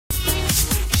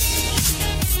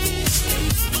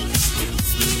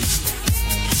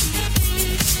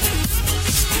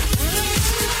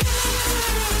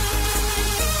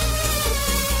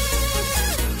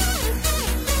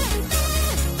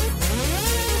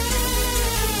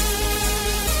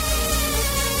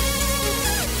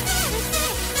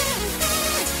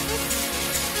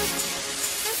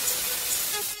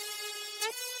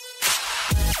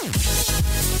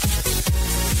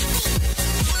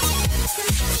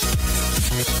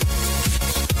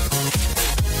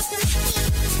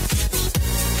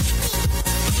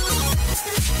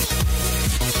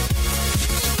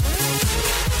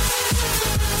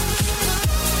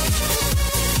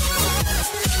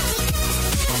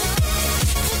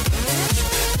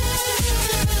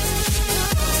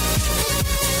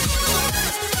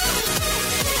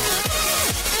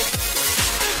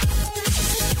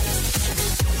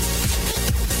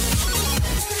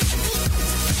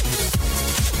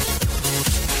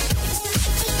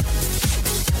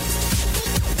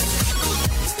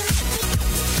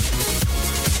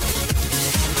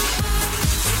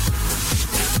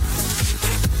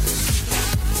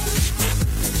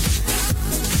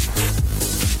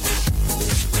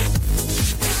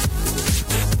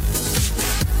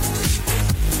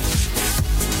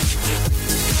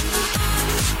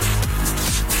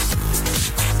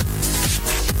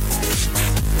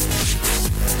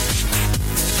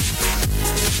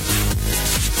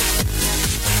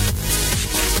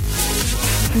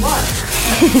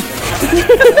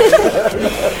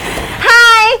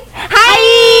Hi!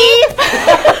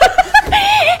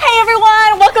 Hey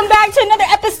everyone, welcome back to another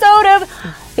episode of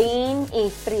Bean y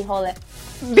frijoles.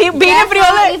 Bean and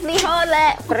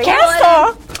Frijoles.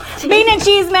 Queso. Bean and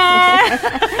Chisme.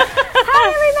 Hi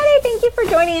everybody, thank you for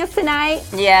joining us tonight.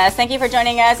 Yes, thank you for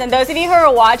joining us. And those of you who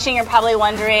are watching are probably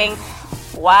wondering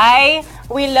why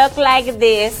we look like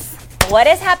this. What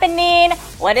is happening?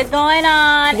 What is going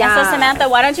on? Yeah. And so Samantha,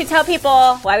 why don't you tell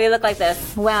people why we look like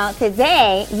this? Well,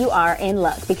 today you are in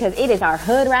luck because it is our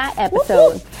Hood Rat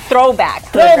episode. Woo-hoo. Throwback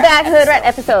Hood Rat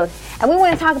episode. And we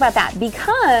want to talk about that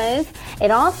because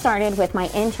it all started with my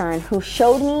intern who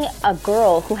showed me a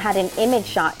girl who had an image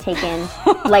shot taken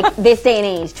like this day and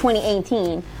age,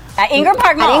 2018. At Ingram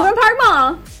Park Mall. At Ingram Park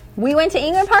Mall. We went to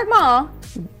Ingram Park Mall,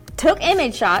 took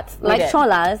image shots like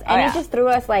cholas, and it just threw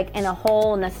us like in a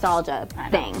whole nostalgia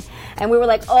thing. And we were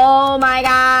like, oh my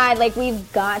God, like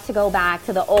we've got to go back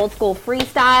to the old school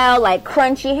freestyle, like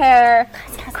crunchy hair,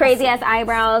 crazy ass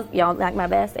eyebrows. Y'all like my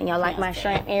best, and y'all like my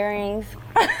shrimp earrings.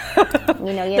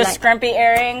 You know, the scrumpy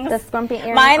earrings. The scrumpy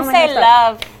earrings. Mine say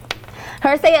love.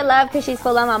 Her say it love because she's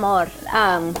full of amor.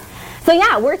 So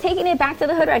yeah, we're taking it back to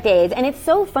the Hood Rat days, and it's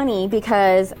so funny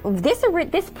because this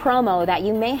promo that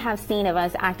you may have seen of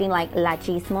us acting like La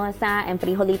Chismosa and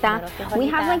Frijolita, we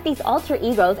have like these alter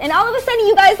egos, and all of a sudden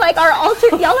you guys like our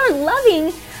y'all are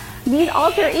loving these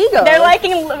alter egos. They're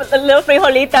liking Little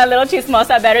Frijolita, Little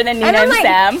Chismosa better than Nina and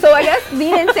Sam. So I guess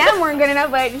Nina and Sam weren't good enough,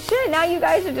 but shit, now you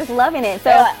guys are just loving it.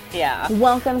 So yeah,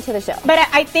 welcome to the show. But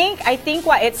I think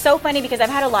why it's so funny because I've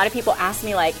had a lot of people ask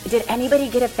me like, did anybody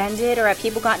get offended or have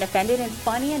people gotten offended? And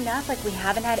funny enough, like we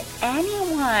haven't had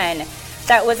anyone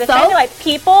that was offended. Like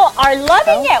people are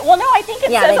loving it. Well, no, I think it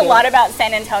says a lot about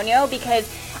San Antonio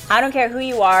because I don't care who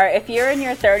you are. If you're in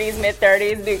your 30s,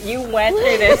 mid-30s, you went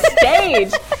through this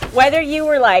stage. Whether you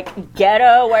were like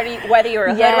ghetto, whether you were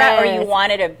a hood rat or you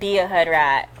wanted to be a hood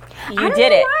rat, you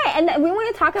did it. Why. And we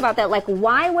want to talk about that. Like,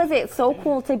 why was it so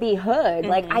cool to be hood?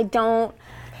 Like, I don't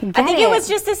get I think it was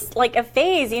just this, like, a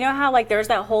phase. You know how, like, there's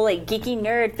that whole, like, geeky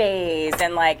nerd phase.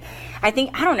 And, like, I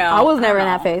don't know. I was never in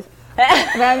that phase.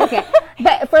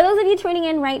 But for those of you tuning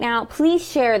in right now, please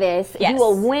share this. Yes. You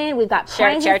will win. We've got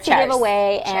prizes to give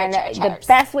away. And the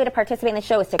best way to participate in the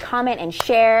show is to comment and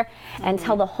share and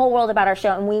tell the whole world about our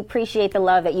show. And we appreciate the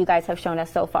love that you guys have shown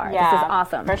us so far. Yeah, this is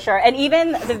awesome. For sure. And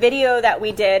even the video that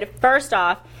we did, first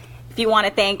off, if you want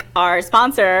to thank our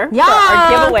sponsor for our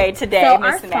giveaway today, so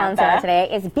Miss our Samantha. sponsor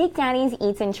today is Big Daddy's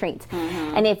Eats and Treats.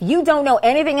 And if you don't know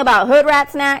anything about Hood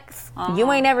Rat snacks, you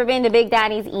ain't never been to Big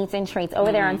Daddy's Eats and Treats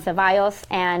over there on Ceballos.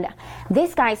 And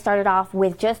this guy started off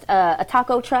with just a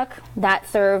taco truck that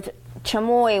served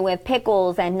chamoy with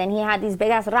pickles, and then he had these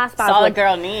big ass raspas. That's all a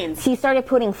girl needs. He started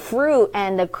putting fruit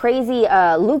and the crazy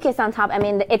Lucas on top. I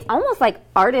mean, it's almost like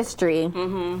artistry.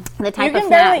 The type of snacks. You can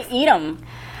barely eat them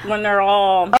when they're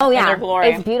all in their glory.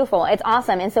 It's beautiful. It's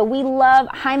awesome. And so we love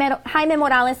Jaime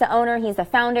Morales, the owner. He's the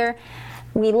founder.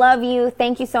 We love you.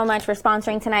 Thank you so much for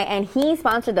sponsoring tonight. And he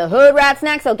sponsored the Hood Rat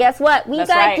Snack. So guess what? We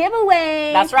got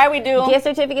giveaways. That's right, we do. Gift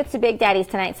certificates to Big Daddy's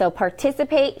tonight. So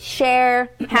participate,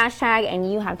 share, hashtag,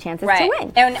 and you have chances to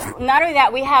win. And not only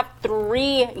that, we have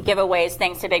 3 giveaways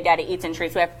thanks to Big Daddy Eats and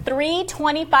Treats. We have 3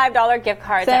 $25 gift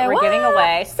cards that we're giving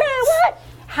away. Say what?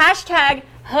 Hashtag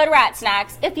Hood Rat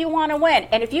Snacks if you want to win.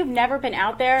 And if you've never been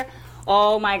out there,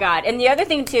 oh my God. And the other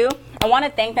thing too, I want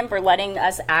to thank them for letting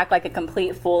us act like a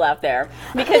complete fool out there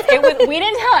because we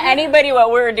didn't tell anybody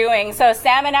what we were doing. So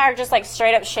Sam and I are just like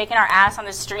straight up shaking our ass on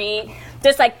the street,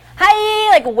 just like, hi,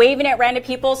 like waving at random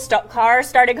people. Cars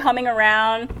started coming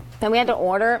around. Then we had to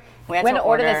order. We had to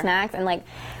order the snacks, and like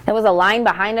There was a line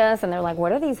behind us, and they're like,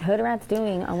 what are these hood rats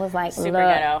doing? I was like, super look,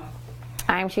 ghetto.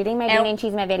 I'm shooting my Bean and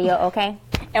Chisme video, okay?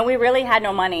 And we really had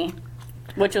no money,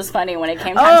 which was funny when it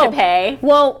came time to pay.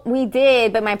 Well, we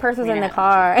did, but my purse was in the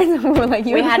car. And we were like,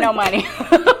 we had no money.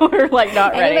 We were like,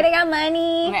 not ready. Anybody got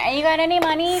money? You got any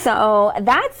money? So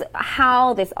that's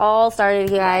how this all started,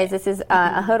 you guys. This is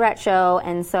a Hood Rat show,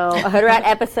 and so a Hood Rat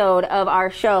episode of our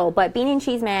show. But Bean and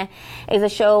Chisme is a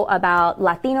show about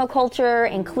Latino culture,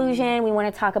 inclusion. We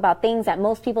want to talk about things that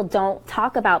most people don't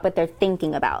talk about, but they're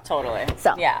thinking about. Totally.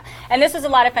 So yeah. And this was a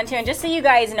lot of fun too. And just so you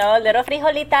guys know, little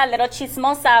frijolita, little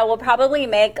chismosa will probably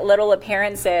make little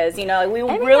appearances. You know, we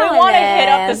really want to hit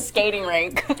up the skating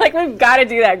rink. Like, we've got to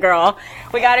do that, girl.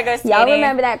 We got to go skating. Y'all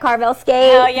remember that Carvel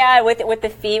skate? Hell yeah, with the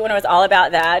feet, when it was all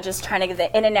about that, just trying to get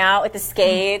the in and out with the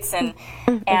skates and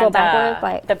go backwards,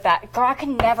 like the back. Girl, I could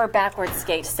never backwards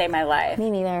skate to save my life.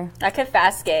 Me neither. I could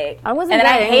fast skate. I wasn't. And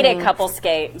then good I hated anything. couple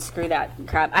skate. Screw that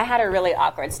crap. I had a really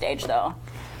awkward stage though.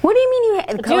 What do you mean you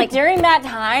had? Dude, like, during that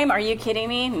time, are you kidding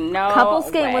me? No. couple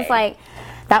skate way. was like.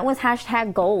 That was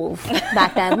hashtag goals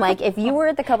back then. Like, if you were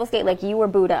at the couple skate, like, you were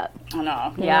booed up. Oh,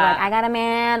 no. You Yeah. know, like, I got a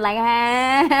man, like,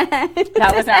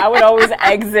 That was I would always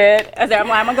exit. I was like, I'm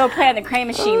going to go play on the crane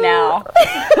machine now.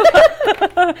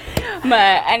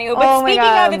 But anyway, speaking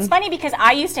of, it's funny because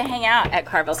I used to hang out at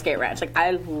Carvel Skate Ranch. Like,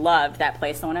 I loved that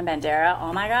place, the one in Bandera.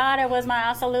 Oh, my God, it was my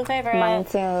absolute favorite. Mine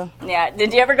too. Yeah.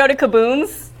 Did you ever go to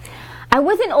Kaboom's? I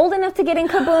wasn't old enough to get in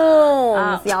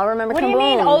Kaboom's. Y'all remember Kaboom's? What do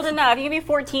you mean old enough? You can be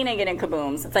 14 and get in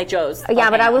Kaboom's. It's like Joe's. Yeah,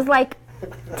 but I was like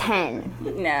 10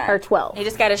 Nah. or 12. You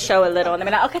just got to show a little. And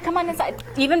they're like, okay, come on inside.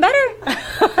 Even better.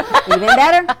 Even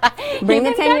better. Bring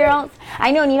the 10-year-olds.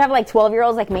 I know, and you have like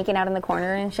 12-year-olds like making out in the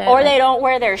corner and shit. Or like, they don't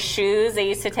wear their shoes. They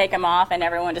used to take them off, and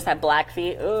everyone just had black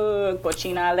feet. Ooh,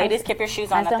 cochina. Ladies, keep your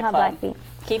shoes on I still at the have club. black feet.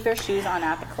 Keep your shoes on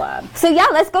at the club. So yeah,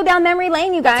 let's go down memory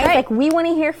lane, you guys. Right. Like, we want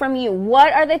to hear from you.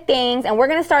 What are the things, and we're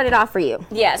going to start it off for you.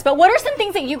 Yes, but what are some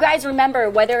things that you guys remember?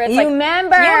 Whether it's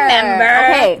Remember.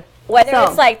 Okay. Whether So-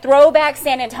 it's like throwback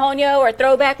San Antonio or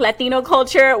throwback Latino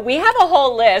culture, we have a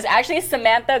whole list. Actually,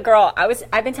 Samantha, girl,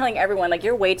 I've been telling everyone, like,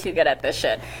 you're way too good at this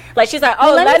shit. Like, she's like,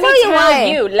 oh, Well, let me tell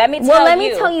you. Let me tell you. Well, let me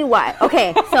tell you why.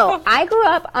 Okay, so I grew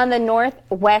up on the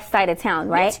northwest side of town,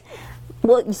 right?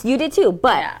 Well, you did too,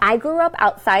 but Yeah. I grew up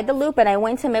outside the loop, and I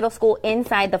went to middle school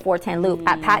inside the 410 loop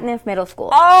at Patniff Middle School.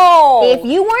 Oh! If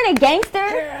you weren't a gangster,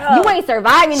 you ain't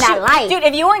surviving that life. Dude,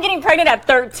 if you weren't getting pregnant at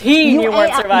 13, you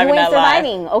weren't surviving that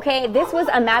life. Okay? This was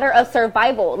a matter of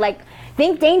survival. Like,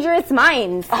 think Dangerous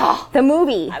Minds, the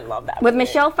movie. I love that with movie.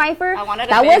 Michelle Pfeiffer. I wanted a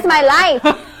that was my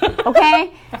vampire. life.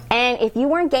 Okay? And if you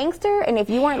weren't gangster, and if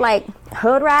you weren't like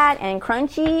hood rat and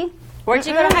crunchy. Where'd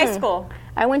you go to high school?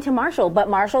 I went to Marshall, but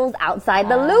Marshall's outside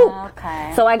the loop.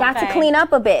 Okay. So I got to clean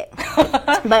up a bit.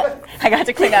 But I got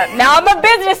to clean up. Now I'm a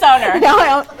business owner.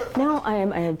 now I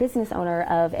am a business owner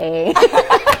of a...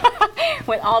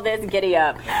 With all this giddy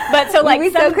up. But so like... we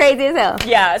so crazy as hell.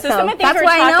 Yeah, so some of the things that's we're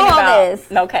why I know talking all about.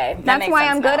 this. Okay. That's why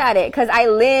I'm good at it, because I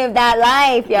live that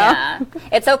life, yo. Yeah.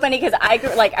 It's so funny because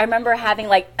I remember having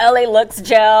like LA Looks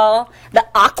gel, the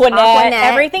Aquanet,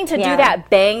 everything to do that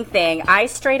bang thing. I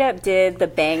straight up did the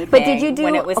bang thing. But did you do...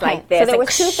 when it was like this? So there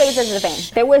was two phases of the bang.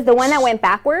 There was the one that went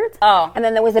backwards. Oh. And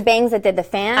then there was the bangs that did the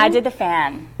fan. I did the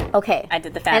fan. Okay. I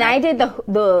did the fan. And I did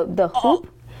the hoop.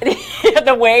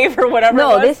 The wave or whatever.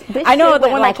 No, it was. this I know shit the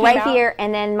went one like that right came out. here,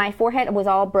 and then my forehead was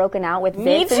all broken out with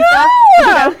Me zits too. and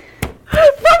stuff.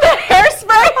 From the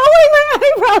hairspray. Oh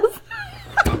my eyebrows.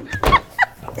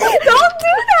 Don't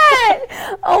do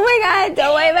that. Oh my God,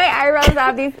 don't wipe my eyebrows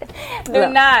off. Do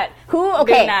not.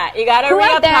 Okay. Do not. You gotta Who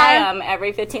out there- reapply them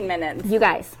every 15 minutes. You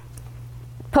guys,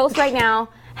 post right now,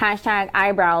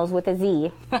 #eyebrows with a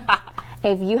Z.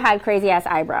 If you had crazy ass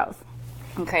eyebrows.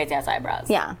 Crazy ass eyebrows.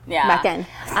 Yeah. Yeah. Back then.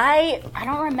 I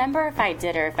don't remember if I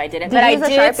did or if I didn't. Did but you I use a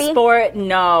did Sharpie? sport.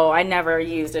 No, I never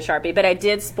used a Sharpie. But I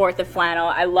did sport the flannel.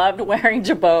 I loved wearing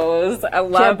jabots. I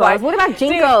loved Jabots? What about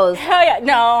Jinkos? Dude, hell yeah.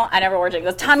 No, I never wore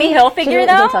Jinkos. Tommy Hilfiger You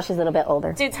though. can tell she's a little bit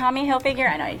older. Dude, Tommy Hilfiger.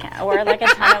 I know you can't. I wore like a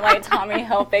ton of like Tommy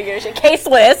Hilfiger shit.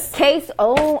 K-Swiss.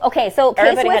 Okay, so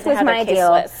Everybody had K-Swiss to was have their my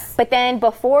deal. K-Swiss. But then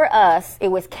before us, it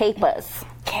was Capas.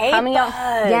 Capers.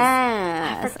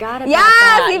 Yes. I forgot about yeah,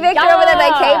 that. see Victor over there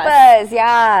like Yes. Capas.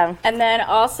 Yeah. And then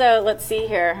also, let's see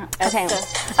here. Okay.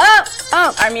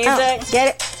 Oh, our music.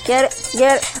 Get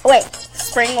it. Wait.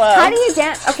 Spring Love. How do you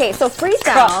dance? Okay, so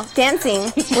freestyle dancing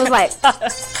was like.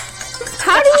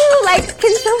 How do you, like,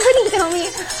 can somebody tell me,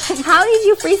 how did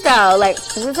you freestyle? Like,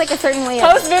 it was like a certain way of...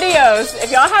 Post videos.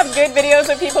 If y'all have good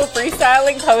videos of people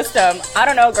freestyling, post them. I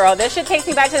don't know, girl. This shit takes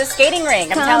me back to the skating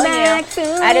rink. I'm telling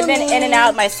you. I'd have been in and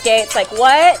out my skates. Like,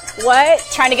 what?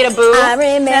 Trying to get a boo. I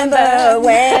remember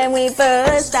when we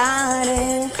first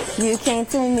started. You came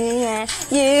to me and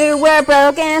you were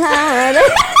broken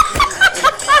hearted.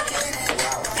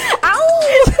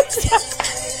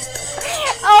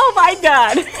 Oh my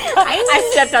God. I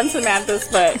stepped on Samantha's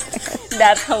foot.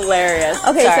 That's hilarious.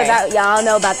 Okay, Sorry. so that y'all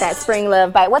know about that Spring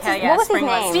Love bite. What was his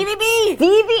name? Stevie B.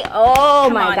 Stevie. Oh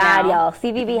Come my on God, now. y'all.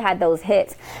 Stevie B had those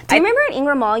hits. Do you remember at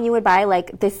Ingram Mall you would buy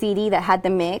like the CD that had the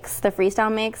mix, the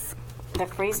freestyle mix? The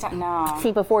freestyle? No.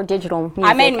 See, before digital music.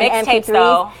 I made and mixtapes MP3s,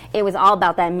 though. It was all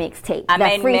about that mixtape. I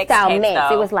made freestyle mixtapes, mix.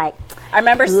 though. It was like I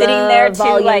remember sitting there too,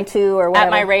 Volume like 2 or at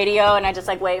whatever. my radio, and I just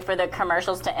like wait for the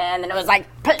commercials to end, and it was like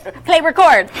play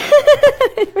record,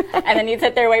 and then you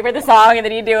sit there wait for the song, and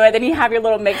then you do it. Then you have your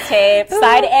little mixtape,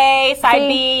 side A, side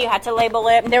B. You had to label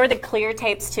it. There were the clear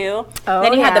tapes too. Oh,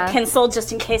 then you had yeah. the pencil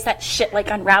just in case that shit like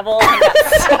unraveled.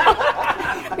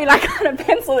 Be like, I'm gonna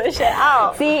pencil this shit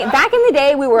out. See, back in the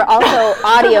day, we were also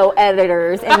audio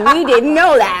editors, and we didn't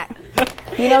know that.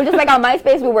 You know, just like on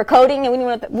MySpace, we were coding, and we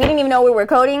didn't even know we were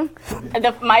coding.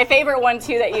 My favorite one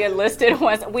too that you had listed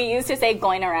was we used to say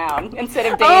going around instead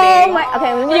of dating. Oh my!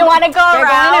 Okay, you want to go they're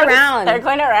around? Going around. They're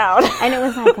going around. And it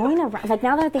was like going around. Like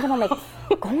now that I think about,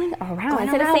 like going around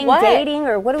instead of around saying what? dating,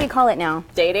 or what do we call it now?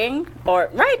 Dating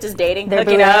just dating. They're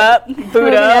Hooking booed up,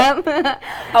 boot up.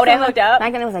 Oh, they hooked up.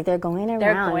 Back then it was like they're going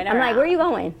around. going I'm like, around. where are you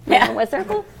going? Yeah. What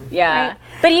circle? Yeah. Right.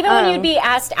 But even when you'd be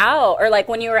asked out, or like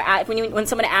when you were when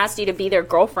someone asked you to be their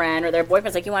girlfriend or their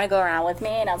boyfriend, like, you want to go around with me?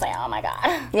 And I was like, oh my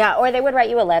God. Yeah, or they would write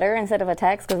you a letter instead of a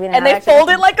text because we didn't. And have they fold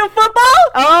it like a football.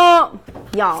 Oh,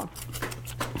 y'all.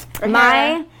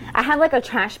 I had like a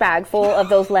trash bag full of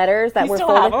those letters that You were still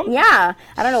folded. have 'em? Yeah,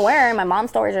 I don't know where, my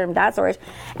mom's storage or dad's storage.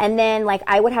 And then like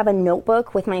I would have a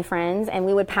notebook with my friends, and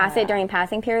we would pass it during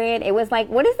passing period. It was like,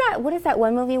 what is that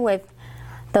one movie with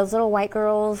those little white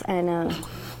girls and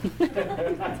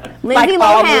Lindsay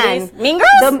all Lohan? movies? Mean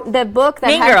Girls? The book that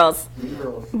Mean had, Girls.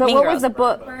 But Mean what Girls. was the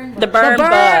book? The Burn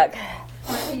Book.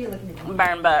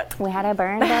 Burn Book. We had a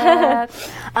burn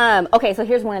book. Okay, so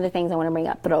here's one of the things I want to bring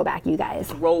up. Throwback, you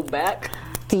guys. Roll back.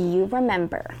 Do you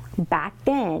remember back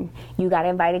then you got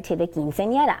invited to the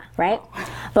quinceañera, right?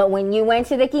 But when you went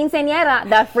to the quinceañera,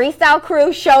 the freestyle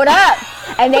crew showed up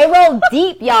and they rolled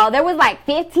deep, y'all. There was like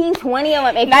 15, 20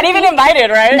 of them. Not even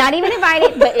invited, right? Not even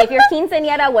invited, but if your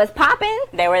quinceañera was popping,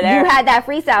 They were there. You had that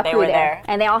freestyle crew were there. there.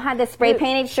 And they all had the spray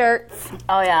painted shirts.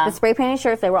 Oh yeah. The spray painted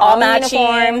shirts, they were all in matching.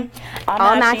 uniform.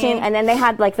 All matching. And then they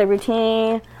had like the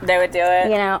routine, They would do it.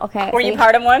 you know, okay. Were so you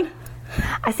part of one?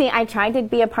 I tried to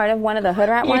be a part of one of the hood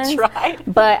rat ones. You tried?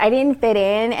 But I didn't fit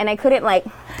in, and I couldn't, like...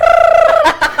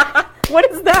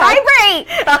 What is that? Vibrate!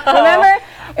 Remember?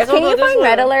 It's Can one you of those find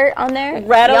Red little- Alert on there?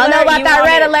 Red Y'all Alert. know about You that want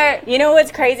Red me- Alert? You know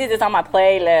what's crazy is it's on my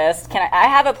playlist. I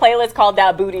have a playlist called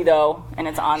That Booty, though, and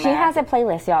it's on She there. has a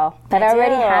playlist, y'all, that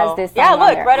already do. has this song Yeah, on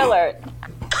look, there. Red Alert.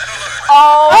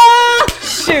 Oh,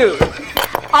 shoot.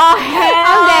 Oh,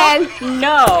 hell I'm dead.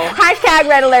 no. Hashtag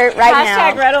Red Alert right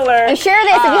now. Hashtag Red Alert. And share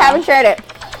this if you haven't shared it.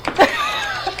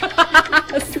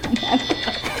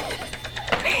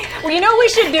 Well, you know what we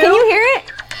should do? Can you hear it?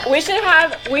 We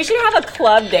should have a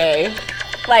club day.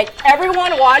 Like,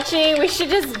 everyone watching, we should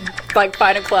just, like,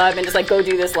 find a club and just, like, go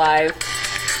do this live.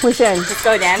 We should. Just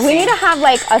go dancing. We need to have,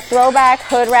 like, a throwback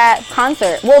hood rat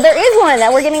concert. Well, there is one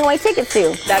that we're giving away tickets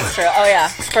to. That's true. Oh, yeah.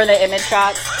 For the image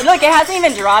shots. Look, it hasn't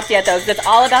even dropped yet, though, because it's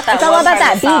all about that It's all one about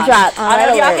part of that the beat song. drop on I don't know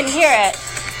Red if y'all Alert. can hear it.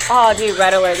 Oh, dude,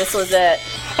 Red Alert, this was it.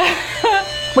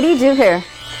 What do you do here?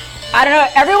 I don't know.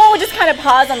 Everyone would just kind of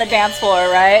pause on the dance floor,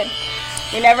 right?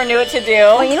 You never knew what to do.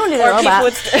 Well, you don't do the or robot.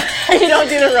 You don't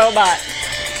do the robot.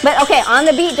 But okay, on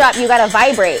the beat drop, you gotta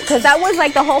vibrate, because that was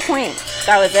like the whole point.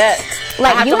 That was it.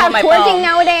 Like, you have twerking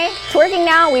nowadays. Twerking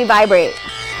now, we vibrate.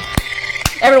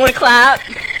 Everyone clap.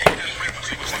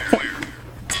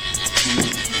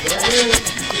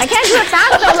 I can't do it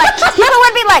fast though. Like, people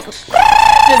would be like,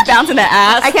 Just bouncing the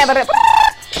ass. I can't, but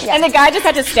And the guy just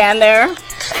had to stand there.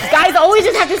 Guys always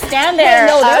just have to stand there.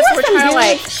 No, there Us, were we're some trying to,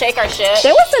 like, dudes- shake our shit.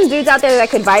 there was some dudes out there that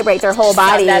could vibrate their whole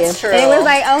body. That's true. And it was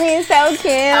like, oh, he's so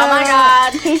cute. Oh my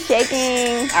God. He's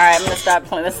shaking. All right, I'm going to stop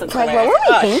playing this. Like, what were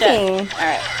we thinking? Shit. All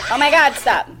right. Oh my God,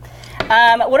 stop.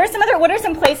 What are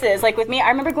some places? Like with me, I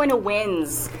remember going to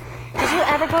Wynn's. Did you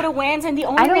ever go to Wynn's? And the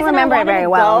only I don't reason remember I it wanted very to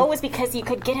well. go was because you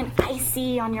could get an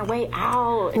icy on your way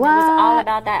out. And What? it was all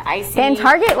about that icy. And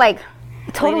Target, like,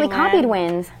 totally Bleeding copied Red.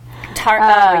 Wins. Oh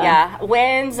yeah,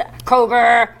 Wynn's,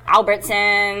 Kroger,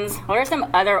 Albertsons. What are some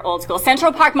other old school?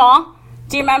 Central Park Mall.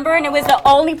 Do you remember? And it was the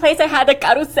only place that had the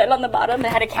carousel on the bottom.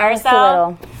 That had a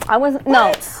carousel. I was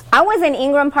in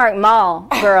Ingram Park Mall,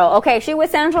 girl. Okay, she was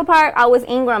Central Park. I was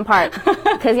Ingram Park,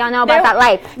 because y'all know about that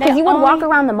life. Because you would walk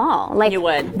around the mall, like you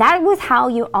would. That was how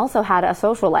you also had a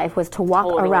social life, was to walk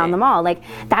around the mall. Like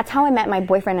that's how I met my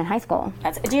boyfriend in high school.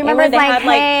 Do you remember? It was like,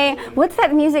 hey, what's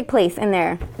that music place in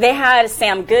there? They had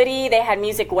Sam Goody. They had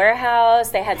Music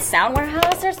Warehouse. They had Sound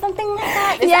Warehouse or something like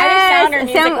that. Yes, Sound or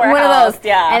Music Warehouse. One of those.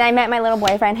 Yeah. And I met my little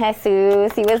boyfriend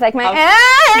Jesus. He was like my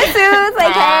Jesus,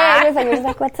 like hey, he was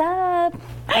like what's up?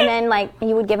 And then like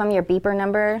you would give him your beeper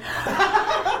number.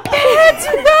 That's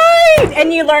right.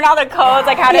 And you learn all the codes,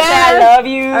 like how to say I love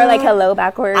you, or like hello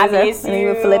backwards. I miss you. And you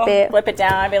would flip it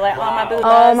down. I'd be like, oh my boo.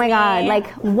 Oh my God! Like,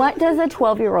 what does a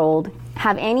 12-year-old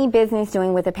have any business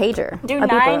doing with a pager? Dude,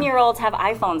 9-year-olds have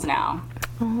iPhones now.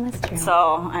 Oh, that's true.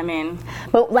 So, I mean,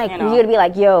 but like you would be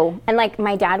like, yo, and like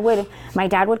my dad would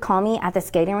call me at the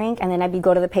skating rink, and then I'd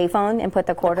go to the payphone and put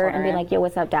the quarter and be like, yo,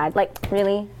 what's up, Dad? Like,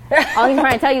 really? All he's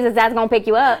trying to tell you is his dad's gonna pick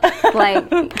you up. Like,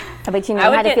 but you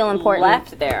had to feel important. I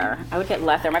would get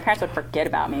left there. My parents would forget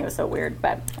about me. It was so weird,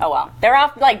 but oh well. They're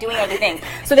off like doing other things.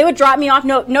 So they would drop me off.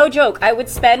 No joke. I would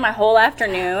spend my whole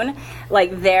afternoon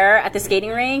like there at the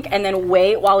skating rink, and then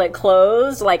wait while it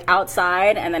closed, like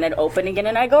outside, and then it'd open again,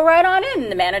 and I'd go right on in.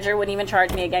 And the manager wouldn't even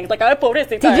charge me again. He's like, I put this.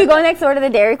 Did you go next door to the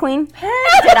Dairy Queen?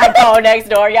 Did I go next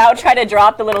door? Yeah, I would try to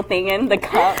drop the little thing in the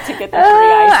cup to get the free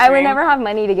ice cream. I would never have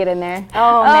money to get in there.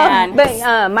 Oh man.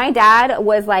 But my dad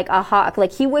was like a hawk.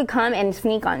 Like he would come and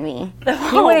sneak on me.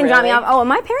 He wouldn't drop me off. Oh,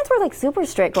 my parents were like super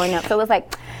strict growing up. So it was like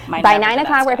by 9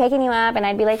 o'clock we're picking you up, and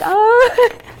I'd be like, oh.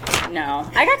 No,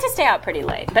 I got to stay out pretty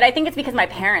late, but I think it's because my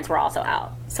parents were also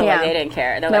out, so like, they didn't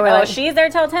care. They're like, she's there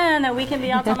till 10, then we can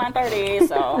be out till 9:30,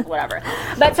 so whatever.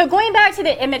 But so going back to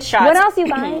the image shots. What else you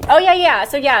guys? Oh yeah.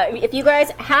 So yeah, if you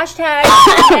guys hashtag,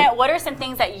 what are some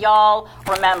things that y'all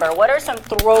remember? What are some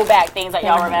throwback things that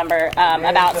y'all remember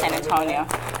about San Antonio?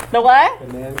 The what?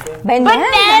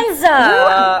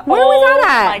 Bonanza. Where was that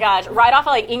at? Oh my gosh, right off of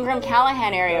like Ingram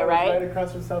Callahan area, right? Right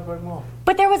across from South Park Mall.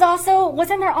 But there was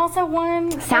wasn't there also one?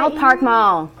 South Park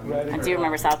Mall. I do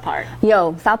remember South Park.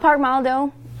 Yo, South Park Mall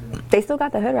though, they still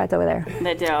got the hood rats over there.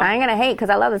 They do. I ain't gonna hate because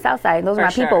I love the South Side. Those are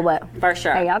my people, but for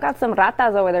sure. Hey, y'all got some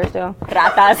ratas over there still.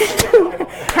 Ratas.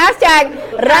 Hashtag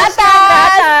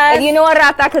ratas. If you know a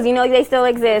rata, because you know they still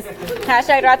exist.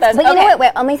 Hashtag ratas. But you know what?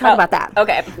 Wait, let me talk about that.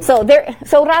 Okay. So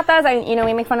ratas,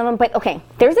 we make fun of them, but okay,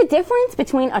 there's a difference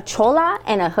between a chola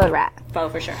and a hood rat. Oh,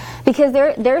 for sure. Because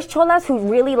there's cholas who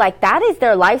really like that is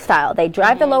their lifestyle. They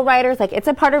drive the lowriders, like it's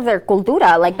a part of their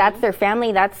cultura, like that's their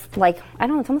family. That's like I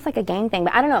don't know, it's almost like a gang thing,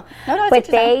 but I don't know. No, but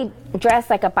they dress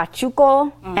like a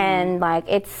pachuco, and like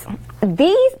it's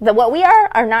what we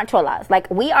are not cholas. Like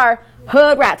we are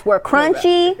hood rats. We're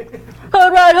crunchy.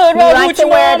 Hood rat. We like to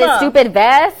wear the stupid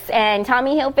vests and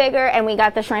Tommy Hilfiger, and we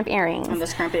got the shrimp earrings. And the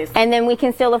shrimpies. And then we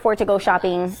can still afford to go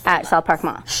shopping at South Park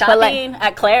Mall. Shopping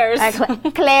at Claire's.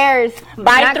 Claire's.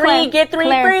 Buy 3, get 3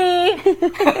 free.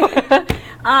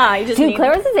 Dude,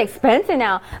 Claire's is expensive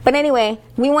now. But anyway,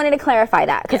 we wanted to clarify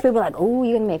that because people were like, "Oh,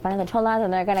 you're gonna make fun of the cholas,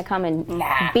 and they're gonna come and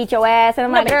beat your ass." And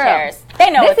I'm like, "Girl, cares.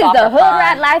 They know this is the hood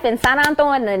rat life in San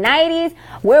Antonio in the '90s.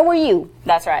 Where were you?"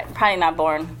 That's right. Probably not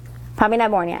born. Probably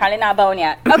not born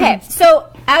yet. Okay, so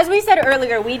as we said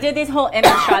earlier, we did these whole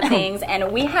image shot things,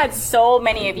 and we had so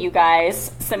many of you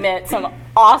guys submit some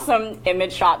awesome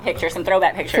image shot pictures, some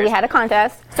throwback pictures. So we had a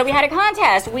contest.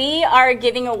 We are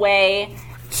giving away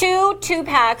two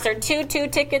packs or two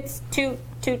tickets, two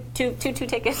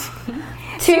tickets.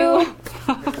 Two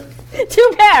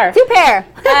pair to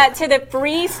the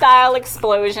Freestyle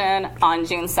Explosion on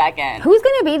June 2nd. Who's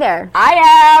gonna be there? I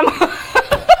am.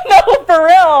 No, for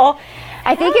real.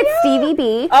 I think it's Stevie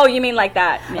B. Oh, you mean like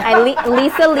that? Yeah.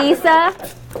 Lisa.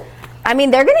 I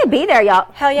mean, they're gonna be there, y'all.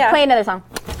 Hell yeah. Play another song.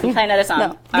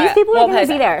 No. These people are gonna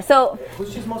be there. So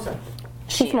who's Chismosa?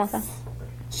 Chismosa.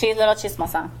 She's little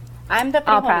Chismosa. I'm the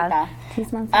all proud.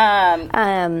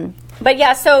 Chismosa. But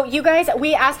yeah, so you guys,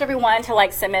 we asked everyone to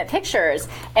like submit pictures,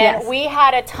 and we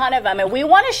had a ton of them, and we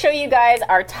want to show you guys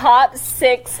our top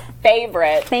 6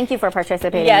 favorites. Thank you for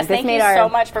participating. Yes, thank you so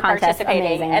much for participating.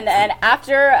 Amazing. And then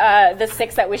after the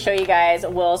 6 that we show you guys,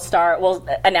 we'll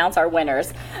announce our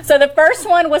winners. So the first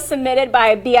one was submitted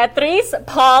by Beatriz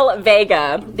Paul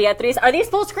Vega. Beatriz, are these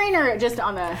full screen or just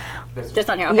on the? Just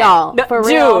on here, okay. Y'all, for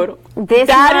real, dude,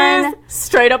 that is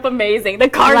straight up amazing. The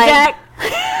card deck.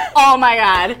 Oh my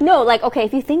God. No, like, okay,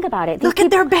 if you think about it. Look at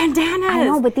their bandanas. I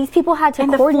know, but these people had to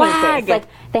And the coordinate flag. this. Like,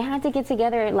 they had to get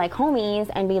together like homies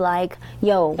and be like,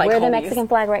 yo, Like wear the homies. Mexican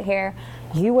flag right here.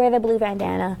 You wear the blue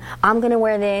bandana. I'm going to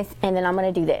wear this, and then I'm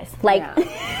going to do this. Like,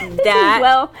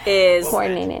 That is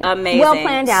coordinated. amazing. Well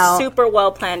planned out. Super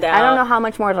well planned out. I don't know how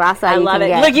much more raza I you love can it.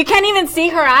 get. Look, you can't even see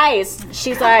her eyes.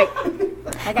 She's like,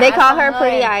 They call her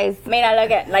pretty eyes. May not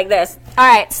look at like this. All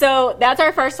right, so that's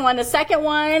our first one. The second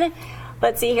one,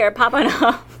 let's see here, popping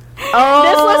up. Oh,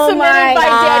 This was submitted by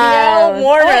Danielle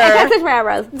Warner. I can't touch my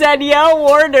eyebrows. Danielle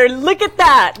Warner, look at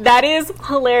that. That is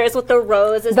hilarious with the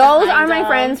roses. Those behind are my them.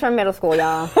 friends from middle school,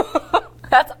 y'all.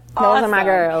 That's awesome. Those are my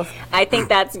girls. I think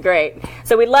that's great.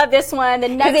 So we love this one. The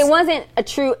next, Because it wasn't a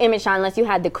true image shot unless you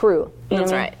had the crew. You know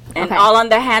that's what I right. mean? And Okay. all on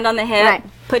the hand on the hip. Right.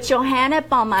 Put your hand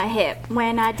up on my hip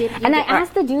when I did. And I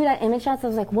asked the dude at image shots, I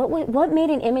was like, what made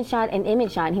an image shot an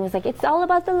image shot? And he was like, it's all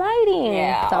about the lighting.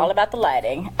 Yeah, So- all about the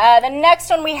lighting. The next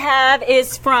one we have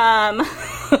is from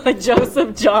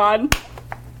Joseph John.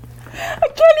 I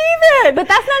can't even. But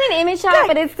that's not an image shot,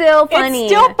 but it's still funny.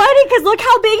 It's still funny because look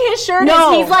how big his shirt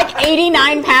No. is. He's like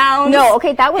 89 pounds. No,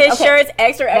 okay, that was his okay. shirt's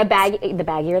extra. The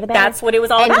baggier the bag. That's what it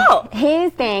was all And about.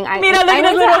 his thing, I Mira, look at went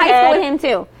his to little high head. school with him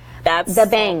too. That's The so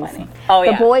bangs. funny. Oh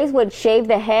yeah. The boys would shave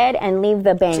the head and leave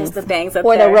the bangs. Just the bangs up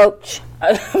or there. the roach.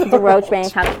 The roach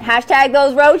bangs. Hashtag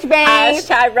those roach bangs.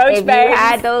 Hashtag roach if bangs. you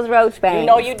had those roach bangs. You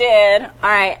know you did. All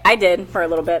right, I did for a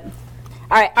little bit.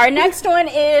 All right, our next one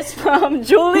is from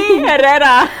Julie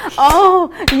Herrera.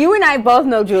 Oh, you and I both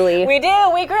know Julie. We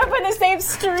do. We grew up in the same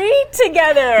street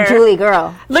together. Julie,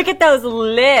 girl. Look at those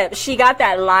lips. She got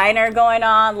that liner going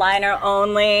on, liner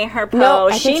only. Her pose. No,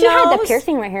 I think she had the knows.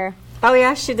 piercing right here. Oh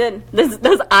yeah, she did.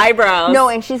 Those eyebrows. No,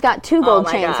 and she's got two gold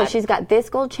my chains. So God. she's got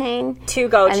this gold chain. Two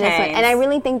gold and this one. chains. And I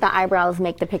really think the eyebrows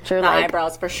make the picture The like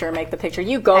eyebrows for sure make the picture.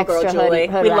 You go, girl, Extra Julie.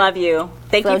 hood We wrap. love you.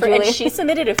 Thank So, you for. Julie. And she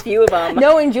submitted a few of them.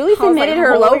 No, and Julie I was like, submitted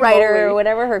her holy lowrider moly. or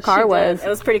whatever her car She was. did. It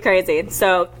was pretty crazy.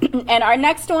 So, and our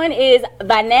next one is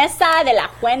Vanessa de la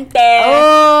Fuente.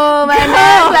 Oh,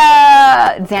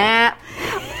 Vanessa! Damn.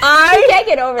 I can't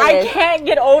get over I this. can't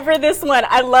get over this one.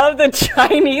 I love the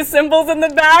Chinese symbols in the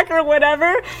back or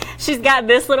whatever. She's got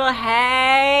this little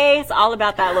hey. It's all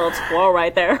about that little twirl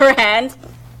right there. Her hand.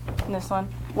 And this one.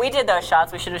 We did those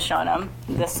shots. We should have shown them.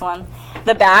 This one.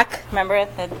 The back. Remember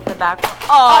the back? Oh,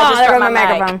 I just there dropped goes my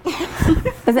my mic.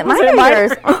 microphone. Is it mine it or mine?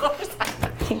 yours?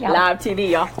 Live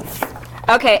TV, y'all.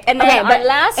 Okay, and then Okay, our but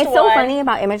last it's one. so funny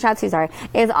about image shots. Sorry,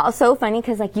 it's also funny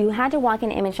because like you had to walk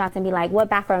into image shots and be like, "What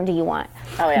background do you want?"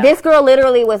 Oh, yeah. This girl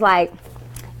literally was like,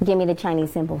 "Give me the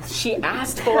Chinese symbols." She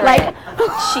asked for Like- it.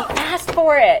 She asked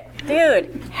for it.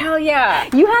 Dude, hell yeah.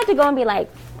 You had to go and be like,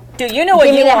 Dude, you know what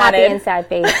 "Give me you the happy wanted. and sad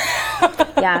face."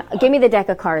 Yeah, give me the deck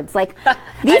of cards. Like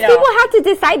these I know. people have to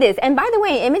decide this. And by the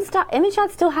way, image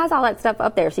shot still has all that stuff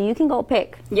up there, so you can go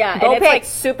pick. Yeah, go and it's pick. like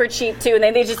super cheap too, and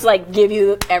then they just like give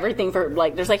you everything for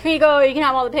like. There's like, here you go, you can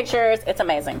have all the pictures. It's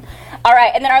amazing. All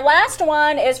right, and then our last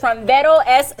one is from Vero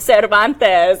S.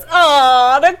 Cervantes.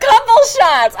 Oh, the couple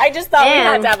shots! I just thought we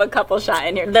had And- to have a couple shot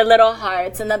in here. The little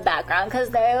hearts in the background because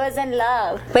they was in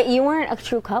love. But you weren't a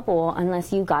true couple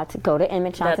unless you got to go to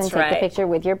image shots That's and take right. the picture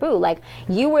with your boo. Like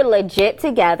you were legit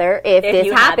together if this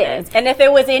you had happened. this. And if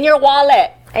it was in your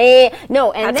wallet.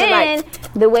 No, and That's then right.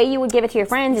 the way you would give it to your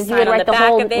friends is you Sign would on write the the back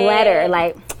whole of it. letter,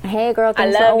 like, "Hey, girl,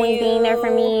 thanks for love always being there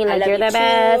for me. you. I Like, love you're you the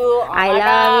best. too. Oh I my love you.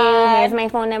 God. Here's my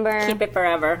phone number." Keep it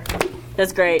forever.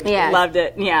 That's great. Yes. Loved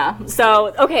it. Yeah.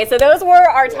 So, okay, so those were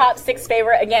our top 6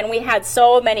 favorite. Again, we had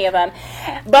so many of them.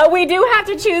 But we do have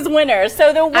to choose winners.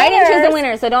 So the winners... I didn't choose the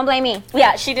winner, so don't blame me.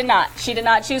 Yeah, she did not. She did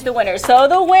not choose the winners. So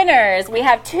the winners, we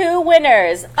have 2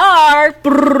 winners are...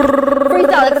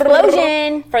 Freestyle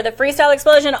explosion. For the Freestyle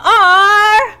Explosion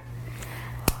are...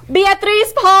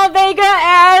 Beatriz Paul Vega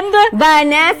and...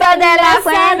 Vanessa de la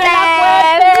Fuente.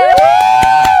 Fuente.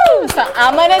 So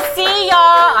I'm going to see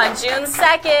y'all on June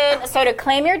 2nd. So to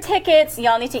claim your tickets,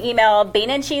 y'all need to email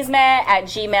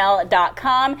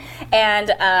beanandchisme@gmail.com.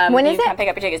 And When you is it? can pick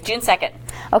up your tickets. June 2nd.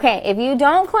 Okay, if you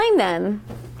don't claim them,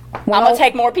 I'm going to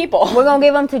take more people. we're going to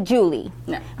give them to Julie.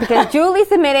 No. Because Julie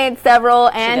submitted several,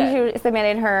 and did. Julie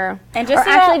submitted her. And just or so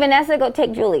actually, y'all- Vanessa, go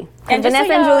take Julie. And And just so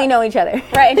Vanessa and y'all- Julie know each other.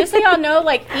 Right, and just so y'all know,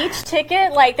 like, each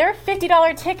ticket, like, they're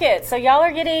 $50 tickets. So y'all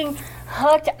are getting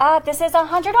hooked up. This is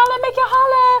 $100 Make You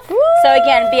Holla. So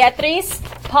again, Beatriz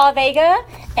Paul Vega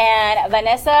and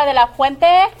Vanessa de la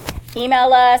Fuente.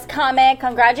 Email us, comment,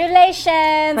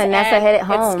 congratulations. Vanessa and hit it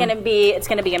home. It's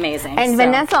gonna be amazing. And So-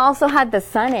 Vanessa also had the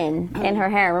sun in her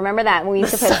hair. Remember that when we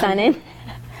used to put sun in?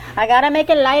 I gotta make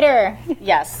it lighter.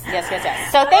 Yes.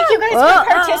 So thank you guys for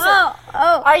participating.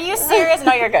 Are you serious?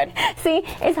 No, you're good. See,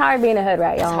 it's hard being a hood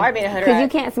rat, y'all. It's hard being a hood rat. Because you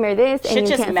can't smear this and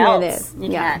you can't smear this. You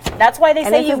can't. That's why they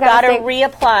say you've got to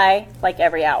reapply like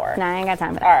every hour. Nah, I ain't got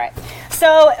time for that. All right.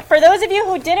 So for those of you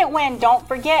who didn't win, don't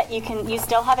forget you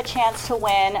still have a chance to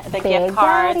win the gift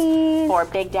cards for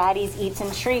Big Daddy's Eats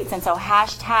and Treats. And so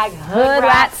hashtag Hood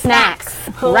Rat Snacks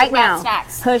right now.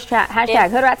 Hashtag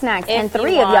Hood Rat Snacks. And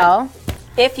 3 of y'all.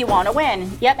 If you want to win.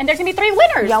 Yep, and there's going to be 3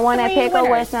 winners. Y'all want a pickle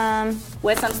with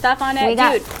some stuff on it?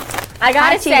 Dude, I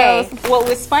got to say, what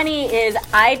was funny is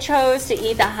I chose to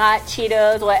eat the hot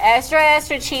Cheetos with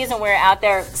extra cheese, and we were out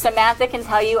there. Samantha can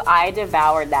tell you I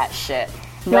devoured that shit.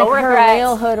 No regrets. Her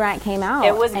real hood rat came out.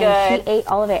 It was good. And she ate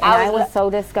all of it. And I was so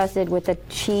disgusted with the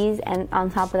cheese and on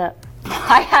top of that.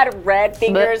 I had red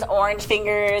fingers, orange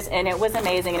fingers, and it was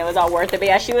amazing, and it was all worth it. But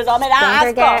yeah, she was all my Don't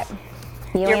forget.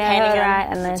 You're ain't a hood rat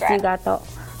unless you got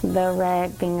the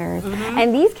red fingers.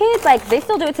 And these kids, like, they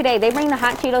still do it today. They bring the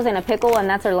hot Cheetos and a pickle, and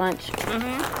that's their lunch.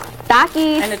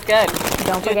 Takis. And it's good.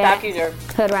 Don't forget. Takis are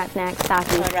hood rat snacks.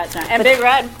 Takis. Hood rat snacks. And Big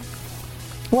Red.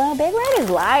 Well, Big Red is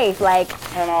life. Like,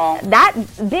 that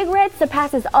Big Red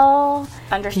surpasses all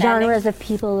genres of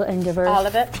people and diverse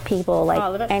people. Like,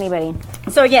 all of it. Anybody.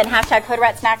 So again, hashtag Hood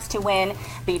Rat Snacks to win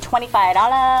the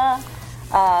 $25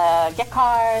 gift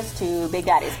cards to Big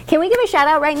Daddy's. Can we give a shout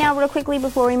out right now real quickly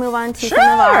before we move on to some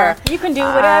of our you can do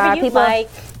whatever you like.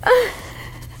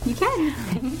 You can.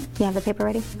 You have the paper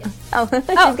ready? Oh, what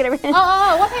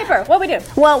paper? What we do?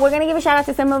 Well, we're going to give a shout out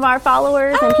to some of our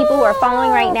followers and people who are following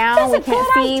right now. We can't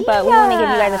see, but we want to give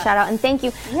you guys a shout out. And thank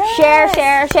you. Yes.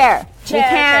 Share. We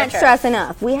can't stress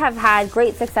enough. We have had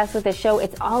great success with this show.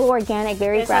 It's all organic,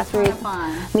 very grassroots.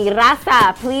 Mi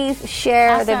raza, please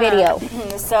share the video.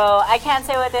 So I can't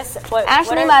say what this...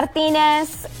 Ashley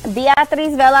Martinez,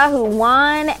 Beatriz Vela, who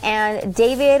won, and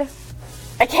David...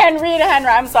 I can't read a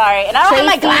handwriting. I'm sorry. And I don't have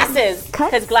my glasses.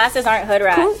 Because glasses aren't hood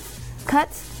rat.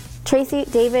 Tracy,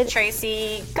 David.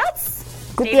 Tracy,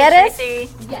 Guts. Gutierrez?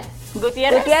 Yes.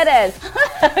 Gutierrez.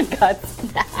 Guts.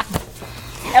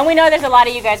 And we know there's a lot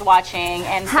of you guys watching.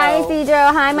 And so hi,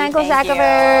 Cedro. Hi, Michael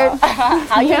Shackelford.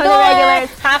 How you doing?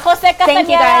 Hi, Jose Castañeda. Thank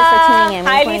you guys for tuning in.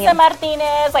 Hi, Lisa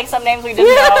Martinez. Like, some names we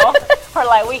didn't know. Or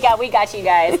like, we got you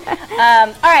guys.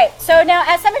 All right. So now,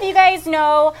 as some of you guys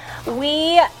know,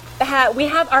 we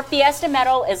have our Fiesta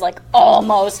medal is like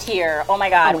almost here. Oh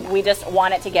my God, we just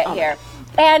want it to get here.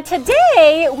 And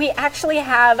today we actually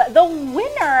have the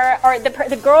winner, or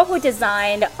the girl who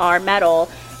designed our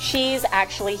medal. She's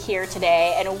actually here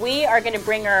today, and we are going to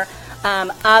bring her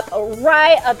up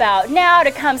right about now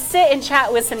to come sit and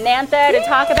chat with Samantha to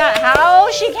talk about how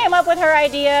she came up with her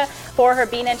idea for her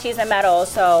Bean and Chisme medal.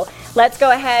 So let's go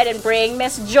ahead and bring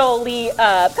Miss Jolie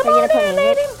up. Come on in,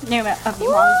 lady.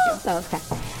 Okay.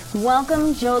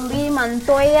 Welcome, Jolie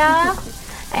Montoya.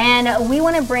 And we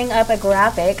want to bring up a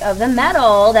graphic of the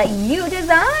medal that you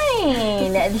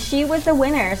designed. She was the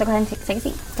winner. So go ahead and take a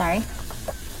seat. Sorry.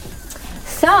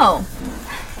 So,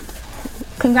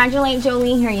 congratulate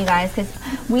Jolie here, you guys, because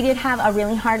we did have a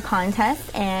really hard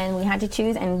contest and we had to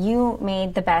choose, and you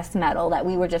made the best medal that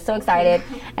we were just so excited.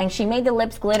 And she made the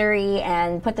lips glittery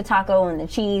and put the taco and the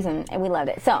cheese, and we loved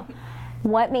it. So,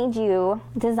 what made you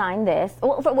design this?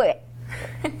 Oh, wait.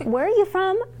 Where are you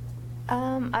from?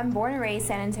 I'm born and raised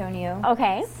San Antonio.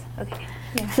 Okay. Okay.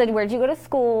 Yeah. So where'd you go to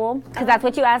school? Because that's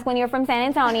what you ask when you're from San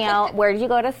Antonio. Where did you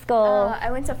go to school? I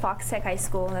went to Fox Tech High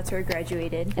School, and that's where I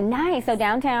graduated. Nice. So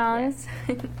downtown.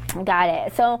 Yes. Got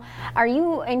it. So are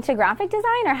you into graphic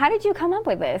design, or how did you come up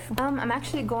with this? I'm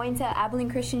actually going to Abilene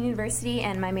Christian University,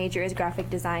 and my major is graphic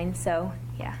design. So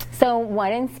yeah. So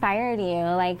what inspired you?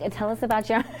 Like, tell us about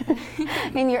your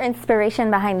your inspiration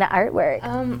behind the artwork.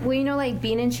 Well, you know, like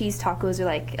bean and cheese tacos are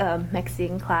like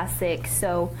Mexican classics.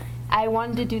 So I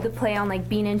wanted to do the play on like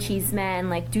bean and cheese men,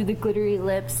 like do the glittery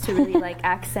lips to really like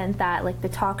accent that, like the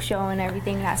talk show and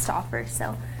everything it has to offer.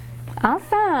 So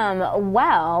awesome.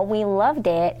 Well, we loved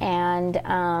it, and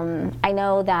I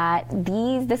know that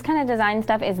this kind of design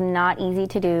stuff is not easy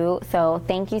to do, so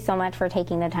thank you so much for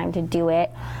taking the time to do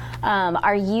it.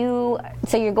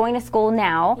 So you're going to school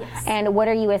now, yes. And what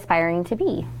are you aspiring to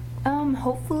be?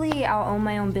 Hopefully I'll own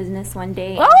my own business one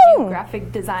day and do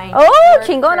graphic design. Oh,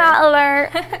 chingona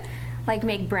alert. Like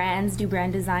make brands, do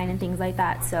brand design and things like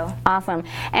that. So awesome.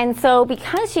 And so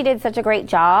because she did such a great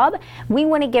job, we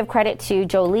want to give credit to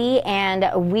Jolie,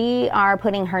 and we are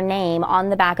putting her name on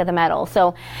the back of the medal.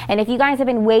 So, and if you guys have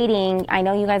been waiting, I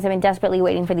know you guys have been desperately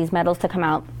waiting for these medals to come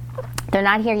out. They're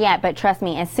not here yet, but trust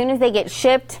me, as soon as they get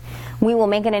shipped, we will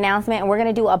make an announcement, and we're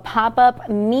going to do a pop-up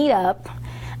meetup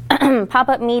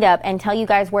pop-up meetup and tell you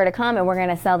guys where to come, and we're going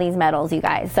to sell these medals, you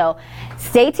guys. So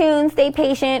stay tuned, stay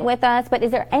patient with us. But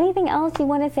is there anything else you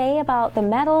want to say about the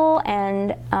medal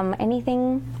and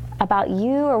anything about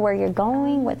you or where you're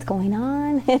going, what's going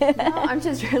on? No, I'm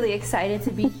just really excited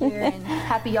to be here and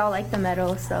happy y'all like the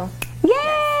medal. So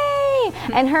yay!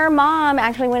 And her mom,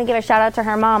 actually want to give a shout out to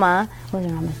her mama. What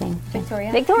was her mama's name?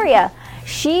 Victoria.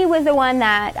 She was the one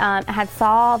that had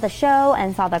saw the show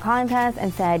and saw the contest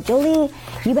and said, Jolie,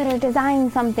 you better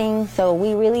design something. So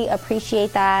we really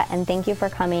appreciate that, and thank you for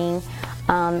coming.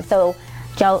 So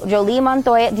Jolie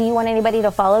Montoya, do you want anybody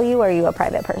to follow you, or are you a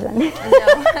private person? No, I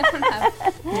don't have.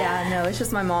 Yeah, no, it's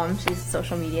just my mom. She's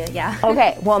social media, yeah.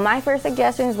 Okay, well, my first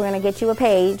suggestion is we're going to get you a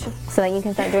page so that you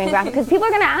can start doing graphics. Because people are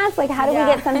going to ask, like, how do we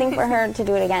get something for her to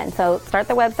do it again? So start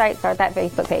the website, start that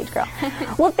Facebook page, girl.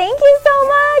 Well, thank you so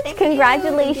much.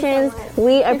 Congratulations. Thank you so much.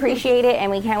 We appreciate it, and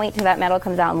we can't wait till that medal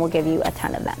comes out, and we'll give you a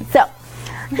ton of them. So,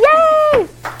 yay!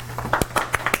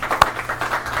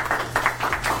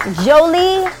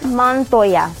 Jolie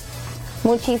Montoya.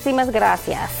 Muchísimas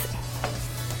gracias.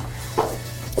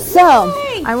 So,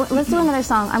 let's do another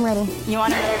song. I'm ready. You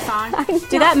want another song?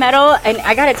 Do that medal, and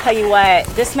I gotta tell you what,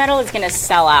 this medal is gonna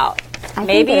sell out.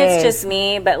 Maybe it's just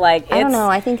me, but like, I don't know.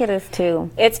 I think it is too.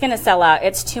 It's gonna sell out.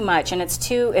 It's too much, and it's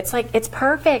like, it's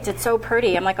perfect. It's so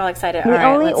pretty. I'm like all excited. We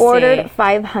only ordered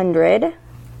 500 of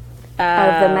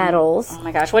the medals. Oh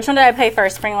my gosh, which one did I play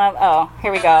first? Spring Love? Oh,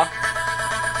 here we go.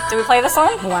 Do we play this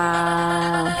one?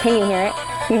 Wow. Can you hear it?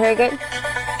 Can you hear it good?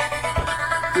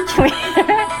 Can we hear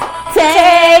it?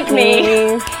 Take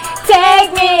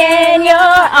me in your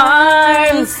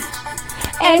arms,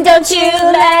 and don't you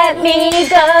let me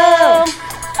go.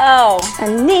 Oh, I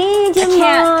need you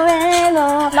more and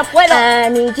more. No puedo. I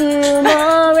need you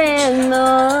more and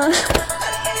more.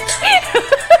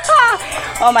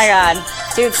 Oh my God,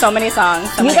 dude, so many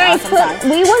songs. So you many guys, awesome songs.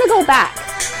 we want to go back.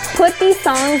 Put these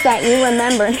songs that you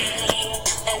remember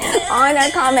on our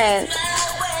comments.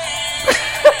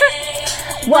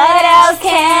 What else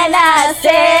can I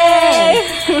say?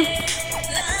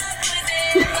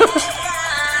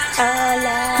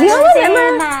 Do you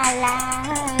remember?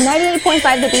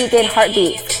 98.5 The Beat did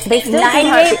Heartbeat. They still did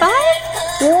Heartbeat. 98.5?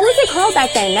 What was it called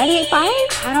back then? 98.5?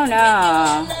 I don't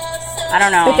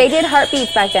know. But they did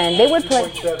Heartbeats back then. They would play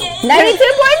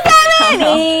 92.7.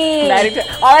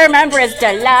 All I remember is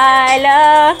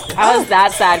Delilah. I was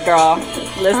that sad girl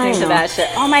listening to that shit.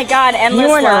 Oh my God, Endless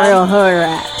You were Love. a real hood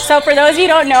rat. So for those of you who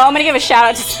don't know, I'm going to give a shout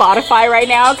out to Spotify right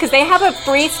now because they have a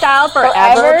Freestyle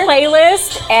Forever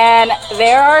playlist, and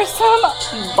there are some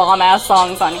bomb-ass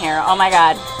songs on here. Oh my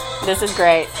God, this is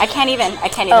great. I can't even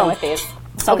with these.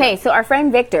 So okay, so our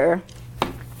friend Victor,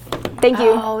 thank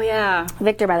you. Oh yeah.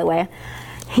 Victor, by the way.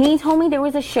 He told me there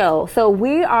was a show. So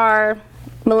we are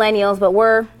millennials, but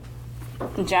we're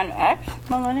Gen X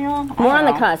millennial? more on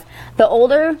the cusp. The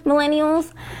older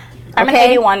millennials. I'm an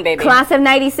 81 baby. Class of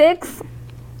 96.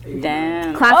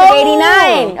 Damn. Class of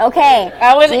 89. Okay.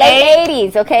 I was late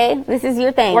 80s, okay? This is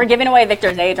your thing. We're giving away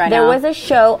Victor's age right now. There was a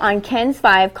show on Ken's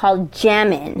 5 called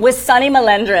Jammin'. With Sonny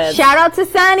Melendrez. Shout out to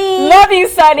Sonny. Love you,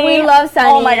 Sonny. We love Sonny.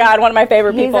 Oh my God, one of my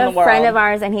favorite people in the world. He's a friend of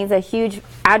ours, and he's a huge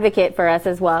advocate for us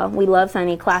as well. We love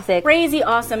Sonny. Classic. Crazy,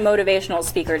 awesome motivational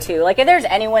speaker too. Like if there's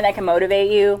anyone that can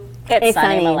motivate you, it's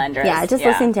Sonny Melendrez. Yeah, just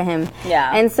listen to him.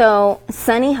 Yeah. And so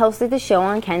Sonny hosted the show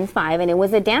on Ken's 5, and it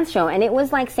was a dance show, and it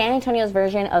was like San Antonio's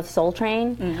version of Soul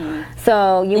Train. Mm-hmm.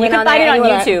 So you went can on find there it on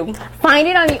and YouTube. Find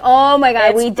it on the. Oh my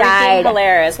God, we died.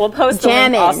 Hilarious. We'll post the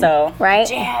link also. Right?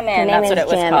 Jammin'. That's what it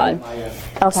was called.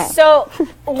 Okay. So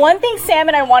one thing Sam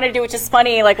and I wanted to do, which is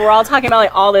funny, like we're all talking about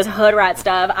like all this hood rat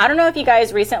stuff. I don't know if you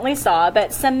guys recently saw,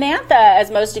 but Samantha,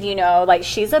 as most of you know, like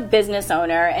she's a business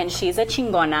owner and she's a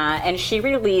chingona, and she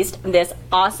released this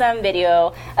awesome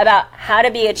video about how to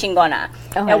be a chingona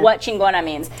and what chingona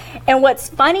means. And what's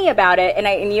funny about it,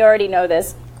 and you already know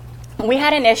this, we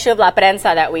had an issue of La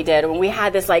Prensa that we did when we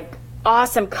had this like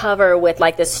awesome cover with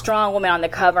like this strong woman on the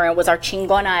cover, and it was our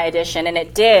chingona edition, and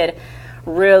it did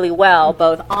really well,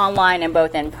 both online and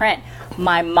both in print.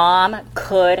 My mom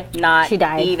could not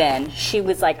even. She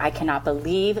was like, I cannot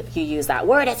believe you use that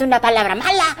word. Es una palabra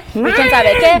mala.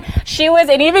 She was,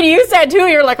 and even you said too,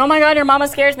 you're like, oh my God, your mama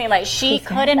scares me. Like she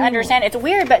couldn't understand. It's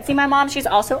weird, but see, my mom, she's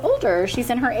also older. She's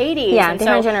in her 80s. Yeah, and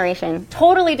different generation.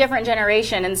 Totally different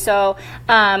generation. And so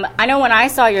I know when I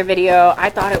saw your video, I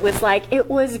thought it was like, it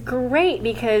was great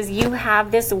because you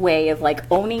have this way of like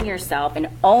owning yourself and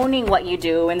owning what you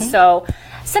do. And so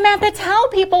Samantha, tell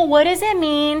people, what does it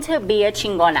mean to be a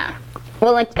chingona?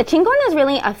 Well, a chingona is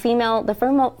really the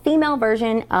female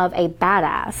version of a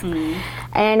badass.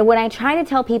 And what I try to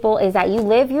tell people is that you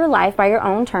live your life by your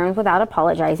own terms without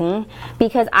apologizing,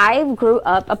 because I grew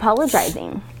up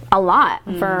apologizing a lot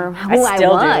for who I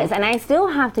was. And I still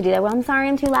have to do that. Well, I'm sorry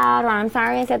I'm too loud, or I'm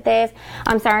sorry I said this,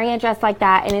 I'm sorry I dressed like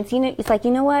that. And it's, it's like,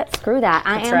 you know what? Screw that.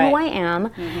 I am who I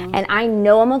am. And I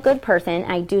know I'm a good person.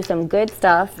 I do some good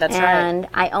stuff. And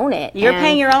I own it. You're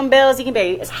paying your own bills. You can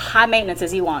pay as high maintenance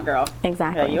as you want, girl.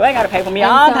 Exactly. Yeah, you ain't got to pay for me.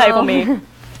 I'll pay for me.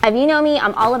 If you know me,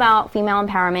 I'm all about female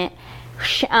empowerment.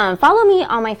 Follow me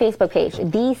on my Facebook page,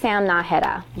 The Sam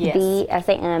Najera. Yes. The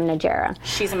Sam Najera.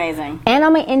 She's amazing. And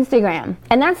on my Instagram.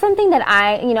 And that's something that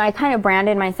I kind of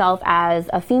branded myself as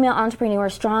a female entrepreneur,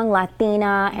 strong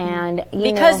Latina, and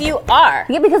because you are.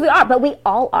 Yeah, because we are, but we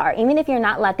all are. Even if you're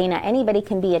not Latina, anybody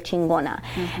can be a chingona.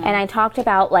 And I talked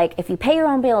about, like, if you pay your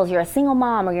own bills, you're a single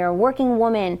mom or you're a working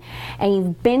woman, and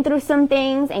you've been through some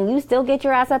things, and you still get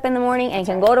your ass up in the morning and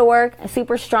can go to work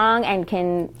super strong and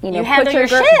can, put your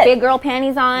big girl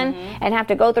panties on and have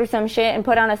to go through some shit and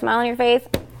put on a smile on your face,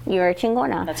 you're a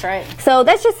chingona. That's right. So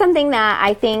that's just something that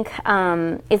I think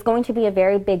is going to be a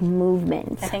very big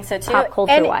movement. I think so too. Pop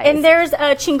culture-wise. And there's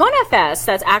a Chingona Fest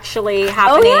that's actually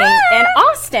happening in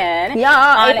Austin.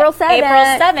 Yeah, on April 7th. April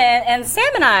 7th, and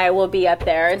Sam and I will be up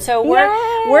there. And so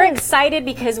we're excited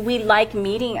because we like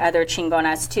meeting other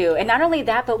Chingonas too. And not only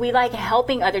that, but we like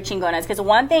helping other Chingonas. Because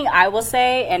one thing I will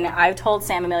say, and I've told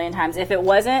Sam a million times, if it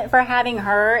wasn't for having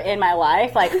her in my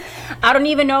life, like, I don't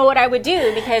even know what I would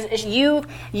do, because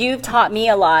you've taught me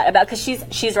a lot about, because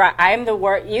she's right. I'm the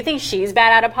worst. You think she's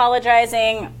bad at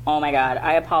apologizing? Oh my God,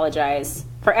 I apologize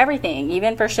for everything,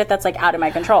 even for shit that's like out of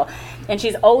my control. And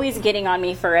she's always getting on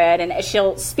me for it, and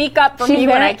she'll speak up for me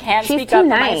when I can't speak up for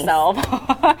myself.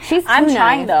 I'm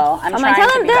trying though. I'm trying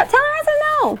tell to her I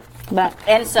said no. But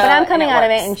I'm coming out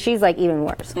of it, and she's like even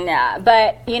worse. Yeah,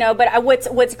 but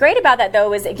what's great about that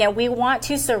though is, again, we want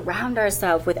to surround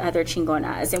ourselves with other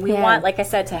chingonas, and we want, like I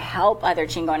said, to help other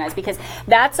chingonas, because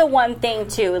that's a one thing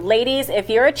too. Ladies, if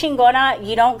you're a chingona,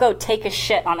 you don't go take a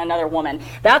shit on another woman.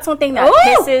 That's one thing that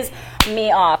pisses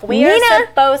me off. We are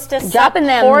supposed to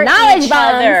support each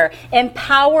other.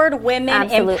 Empowered women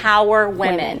empower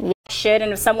women. Shit,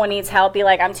 and if someone needs help, be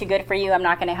like, I'm too good for you, I'm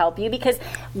not going to help you, because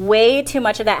way too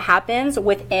much of that happens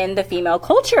within the female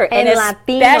culture, and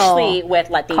especially with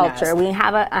Latinas culture. We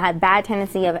have a bad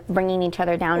tendency of bringing each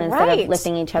other down instead of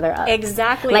lifting each other up.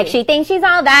 Exactly. Like, she thinks she's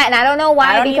all that, and I don't know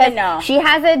why, because she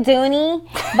has a doonie,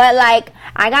 but like,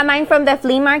 I got mine from the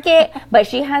flea market, but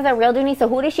she has a real doonie, so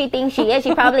who does she think she is?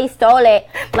 She probably stole it.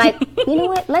 Like, you know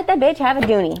what? Let that bitch have a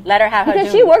doonie. Let her have her doonie.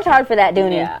 Because she worked hard for that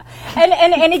doonie. Yeah.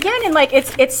 And again, and like,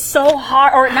 it's so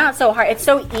hard, or not so hard, it's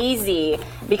so easy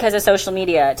because of social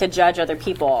media to judge other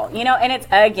people, and it's,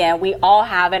 again, we all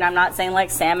have it. I'm not saying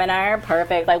like Sam and I are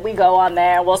perfect, like we go on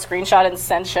there, we'll screenshot and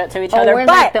send shit to each other, we're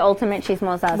but like the ultimate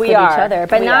chismosas to each other,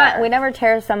 but we never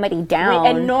tear somebody down,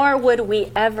 and nor would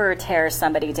we ever tear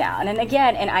somebody down. And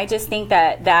again, and I just think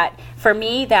that for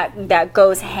me, that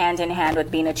goes hand in hand with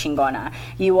being a chingona.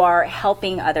 You are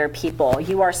helping other people,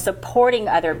 you are supporting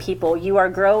other people, you are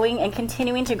growing and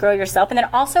continuing to grow yourself, and then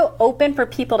also open for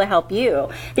people to help you,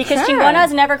 because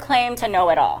chingonas never claim to know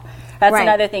it all. That's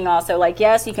another thing also. Like,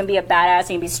 yes, you can be a badass,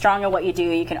 you can be strong at what you do,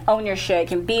 you can own your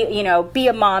shit, you can be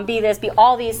a mom, be this, be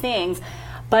all these things.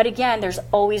 But again, there's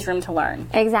always room to learn.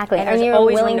 Exactly. And you're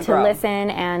willing to listen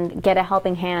and get a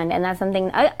helping hand. And that's something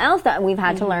else that we've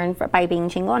had to learn by being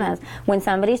chingonas. When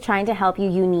somebody's trying to help you,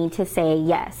 you need to say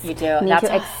yes. You do. You need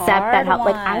to accept that help.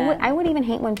 Like, I would even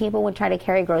hate when people would try to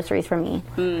carry groceries for me.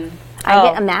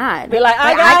 I get mad. Be like,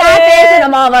 I got this, and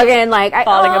I'm all fucking like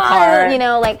falling apart.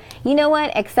 You know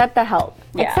what? Accept the help.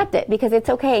 Yeah. Accept it, because it's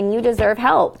okay and you deserve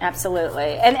help.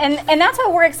 Absolutely. And that's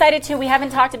what we're excited to. We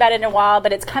haven't talked about it in a while,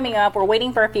 but it's coming up. We're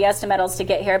waiting for our Fiesta medals to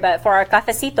get here, but for our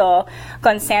Cafecito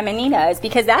con Sam and Nina, is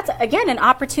because that's, again, an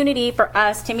opportunity for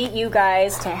us to meet you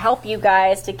guys, to help you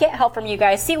guys, to get help from you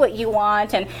guys, see what you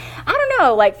want. And I don't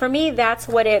know, like, for me, that's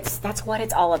what it's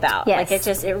all about. Yes.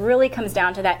 Like, it really comes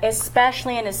down to that,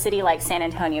 especially in a city like San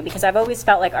Antonio, because I've always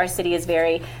felt like our city is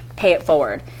very pay it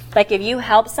forward. Like, if you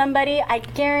help somebody, I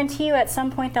guarantee you at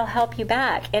some point they'll help you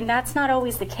back. And that's not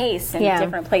always the case in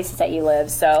different places that you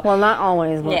live. So, well, not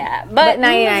always. But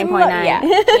 99.9.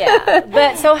 Yeah.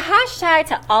 But so hashtag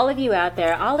to all of you out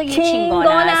there, all of you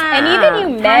chingonas, and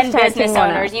even you men business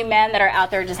owners, you men that are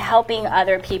out there just helping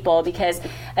other people, because,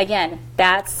 again,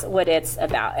 that's what it's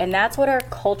about. And that's what our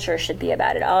culture should be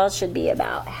about. It all should be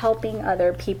about helping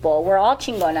other people. We're all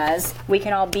chingonas. We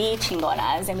can all be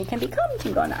chingonas, and we can become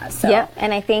chingonas. So. Yep,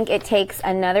 and I think it takes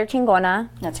another chingona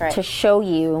to show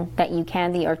you that you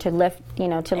can be, or to lift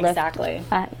to lift,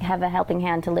 have a helping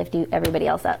hand to lift everybody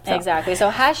else up. So. Exactly. So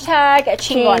hashtag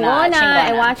chingona.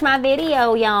 And watch my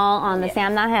video, y'all, on the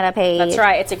Sam Najera page. That's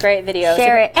right. It's a great video.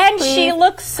 Share it, and please. she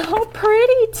looks so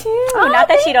pretty too. Not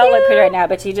that she don't look pretty right now,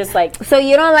 but you just like. So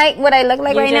you don't like what I look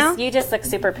like right now? You just look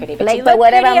super pretty. But, but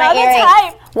what about my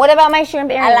earrings? What about my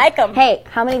shrimp earrings? I like them. Hey,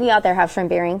 how many of you out there have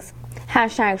shrimp earrings?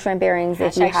 Hashtag shrimp earrings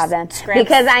if you have them. Scrimps.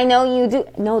 Because I know you do.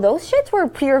 No, those shits were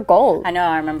pure gold. I know,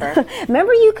 I remember.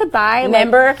 Remember you could buy. You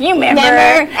remember? You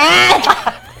remember?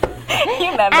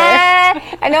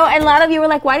 I know, and a lot of you were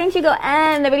like, why didn't you go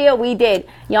in the video? We did.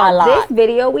 Y'all, this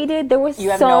video we did, there was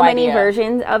so many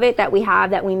versions of it that we have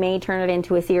that we may turn it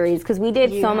into a series because we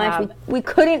did so much. We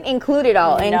couldn't include it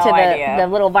all into the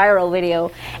little viral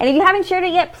video. And if you haven't shared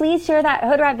it yet, please share that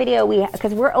hood rat video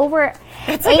because we're over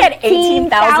it's like at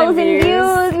 18,000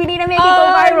 views. We need to make it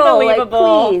go viral.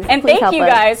 Unbelievable. Like, and thank you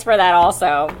guys for that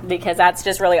also because that's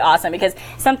just really awesome because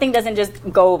something doesn't just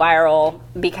go viral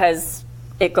because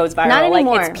it goes viral. Not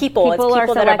anymore. Like, it's people are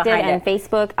that are behind and it.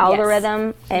 Facebook algorithm.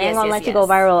 It ain't gonna let you go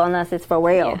viral unless it's for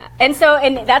real. Yeah.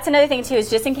 And that's another thing too is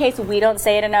just in case we don't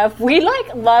say it enough, we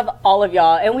love all of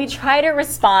y'all and we try to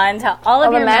respond to all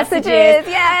of your messages.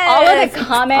 Yes. All of the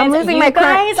comments. I'm losing you my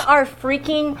guys are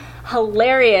freaking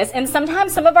hilarious, and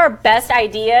sometimes some of our best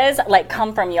ideas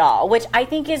come from y'all, which I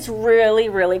think is really,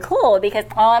 really cool because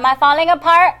am I falling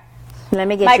apart? Let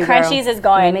me get my you, crunchies girl. is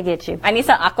going. Let me get you. I need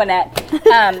some Aquanet.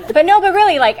 but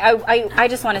really, I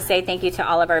just want to say thank you to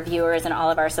all of our viewers and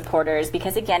all of our supporters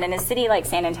because, again, in a city like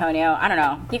San Antonio, I don't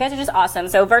know, you guys are just awesome.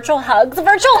 So virtual huggies.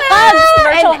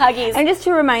 And just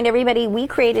to remind everybody, we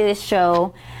created this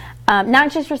show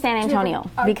not just for San Antonio,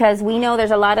 because we know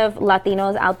there's a lot of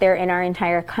Latinos out there in our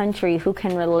entire country who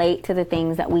can relate to the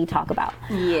things that we talk about.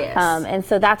 Yes. And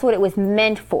so that's what it was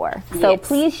meant for. So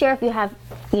please share if you have,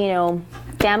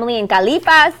 family in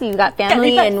Calipas, you got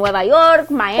family in Nueva York,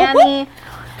 Miami,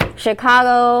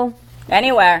 Chicago,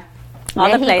 anywhere, all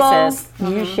Mexico, the places.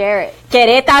 You share it.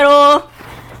 Querétaro.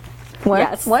 What?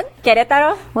 Yes. What?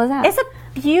 Querétaro. What's that? It's a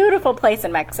beautiful place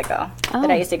in Mexico that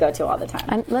I used to go to all the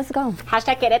time. Let's go.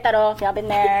 Hashtag Querétaro. If y'all been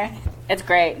there. It's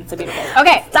great. It's a beautiful place.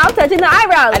 Okay. Stop touching the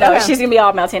eyebrows. I know. She's going to be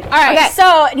all melting. All right.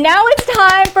 So now it's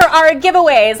time for our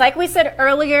giveaways. Like we said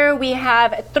earlier, we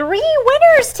have 3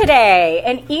 winners today.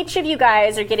 And each of you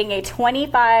guys are getting a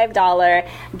 $25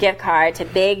 gift card to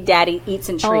Big Daddy Eats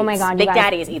and Treats. Oh, my God. Big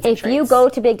Daddy's Eats and Treats. If you go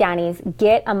to Big Daddy's,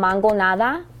 get a mango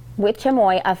nada with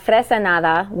chamoy, a fresa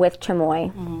nada with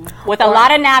chamoy. With a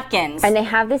lot of napkins. And they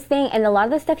have this thing, and a lot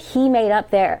of the stuff he made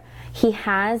up there. He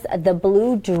has the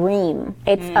Blue Dream.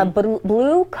 It's a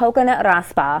blue coconut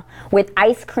raspa with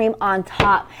ice cream on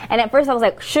top. And at first I was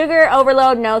like, sugar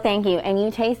overload, no thank you. And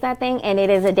you taste that thing, and it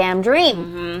is a damn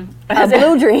dream. A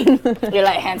blue dream. You're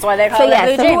like, hence why they call it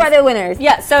blue so dream. Who are the winners?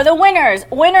 Yeah, so the winners.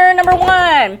 Winner number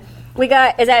 1. We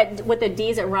got, is that with the D,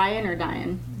 is it Ryan or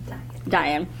Diane?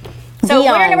 Diane. So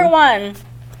winner number 1,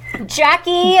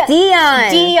 Jackie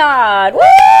Dion. Woo!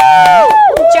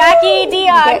 Jackie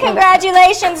Dion.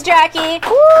 Congratulations, Jackie.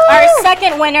 Woo! Our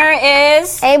second winner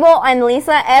is Abel and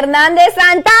Lisa Hernandez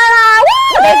Santana.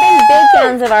 Woo! They've been big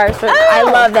fans of ours. I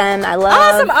love them. I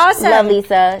love love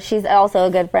Lisa. She's also a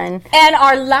good friend. And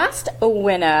our last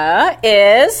winner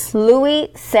is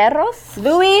Louis Cerros.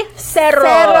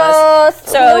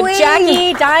 So Louis.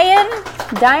 Jackie Dion.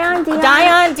 I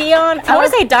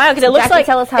want to say Dion because it looks like,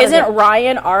 isn't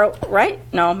Ryan R, right?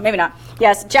 No, maybe not.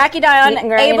 Yes, Jackie Dion,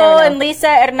 Abel and Lisa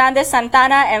Hernandez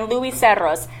Santana, and Louis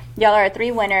Cerros. Y'all are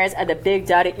 3 winners of the Big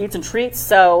Daddy Eats and Treats.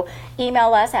 So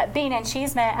email us at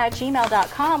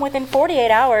beanandchisme@gmail.com within 48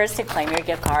 hours to claim your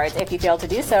gift cards. If you fail to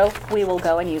do so, we will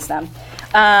go and use them.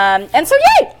 And so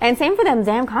yay! And same for them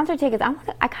damn concert tickets. I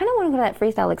kind of want to go to that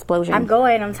Freestyle Explosion. I'm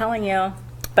going, I'm telling you.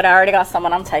 But I already got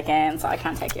someone I'm taking, so I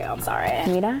can't take you. I'm sorry.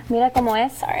 Mira como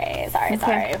es. Sorry.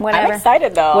 Whatever. I'm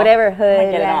excited though. Whatever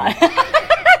hood. Get it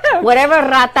on. Whatever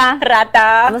rata. Rata.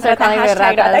 I'm going to start calling you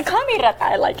rata. They call me rata.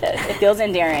 I like it. It feels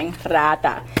endearing.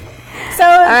 Rata. So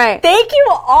thank you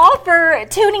all for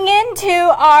tuning in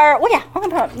to our,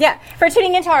 for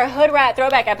tuning into our Hood Rat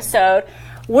Throwback episode.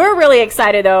 We're really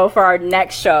excited, though, for our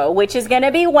next show, which is going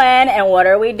to be when and what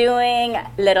are we doing,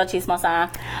 Little Chismosa?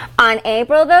 On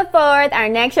April the 4th, our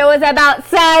next show is about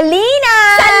Salinas!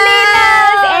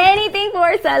 Anything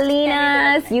for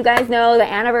Salinas. You guys know the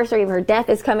anniversary of her death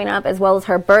is coming up, as well as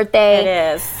her birthday.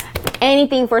 It is.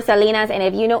 Anything for Salinas. And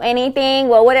if you know anything,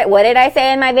 well, what did I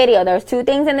say in my video? There's 2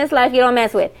 things in this life you don't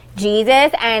mess with.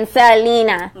 Jesus and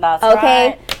Selena. That's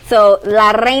right. So,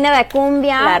 La Reina de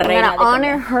Cumbia, we're going to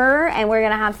honor her, and we're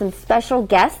going to have some special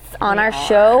guests on our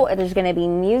show. There's going to be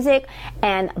music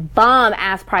and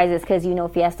bomb-ass prizes, because you know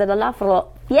Fiesta de la Flor.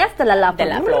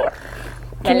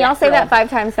 Can y'all say that 5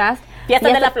 times fast?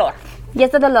 Fiesta de la Flor.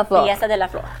 Fiesta de la Flor. Fiesta de la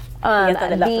Flor.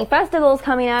 The festival's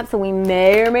coming up, so we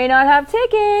may or may not have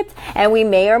tickets, and we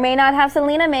may or may not have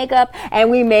Selena makeup, and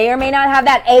we may or may not have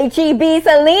that HEB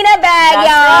Selena bag, That's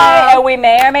y'all. right. And we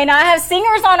may or may not have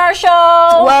singers on our show.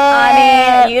 What?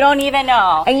 I mean, you don't even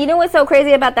know. And you know what's so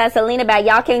crazy about that Selena bag?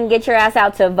 Y'all can get your ass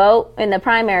out to vote in the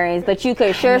primaries, but you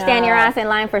could sure stand your ass in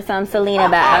line for some Selena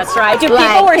bag. That's right. Dude, Like,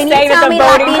 people were can you saying that tell the me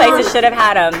voting Latinos- places should have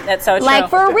had them. That's so true. Like,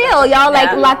 for real, y'all. Like,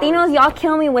 Yeah. Latinos, y'all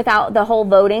kill me without the whole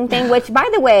voting thing, which, by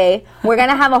the way, we're going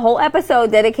to have a whole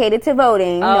episode dedicated to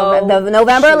voting. Oh, the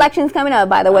November election's coming up,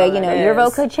 by the way. You know, it your vote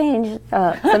is. could change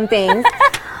some things.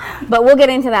 But we'll get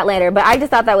into that later. But I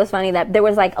just thought that was funny that there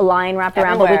was, like, a line wrapped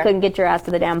around, but we Everywhere. couldn't get your ass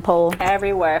to the damn poll.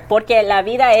 Everywhere. Porque la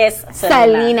vida es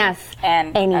Selena's.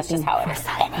 And Anything that's just how it is.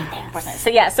 for Selena's. So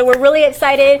yeah, so we're really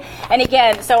excited. And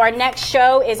again, so our next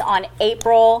show is on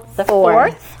April the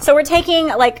 4th. So we're taking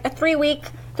like a 3-week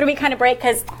kind of break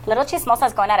because little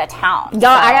Chismosa's going out of town.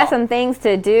 Y'all, I got some things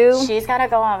to do. She's got to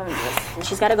go on.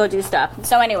 She's got to go do stuff.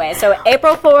 So anyway, so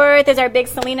April 4th is our big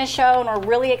Selena show, and we're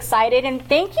really excited. And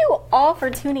thank you all for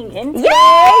tuning in today.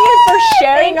 Yay! For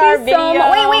sharing our Thank you so video.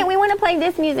 much. Wait, we want to play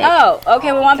this music. Oh,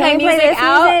 okay. We want to play Can we music this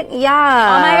out. music?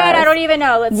 Yeah. Oh my God, I don't even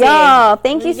know. Let's see. Y'all,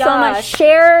 thank you so much. Yes.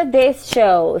 Share this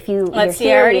show if you're Let's see, I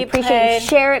here. We already appreciate played. it.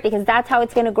 Share it because that's how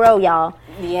it's gonna grow, y'all.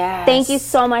 Yes. Thank you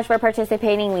so much for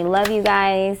participating. We love you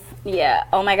guys. Yeah.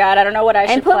 Oh my God, I don't know what I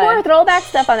should And put play. more throwback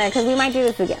stuff on there because we might do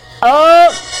this again. Oh,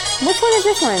 which one is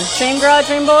this one? Dream Girl,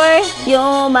 Dream Boy.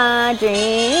 You're my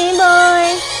dream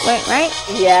boy. Wait, right?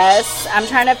 Yes. I'm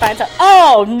trying to find some.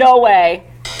 Oh, no way.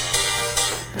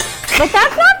 But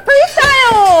that's not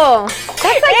freestyle.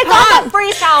 That's like It's pop. on the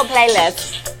freestyle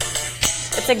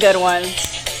playlist. It's a good one.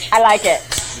 I like it.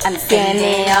 I'm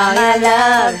Sending all my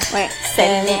love. Wait,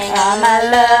 sending all my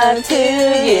love to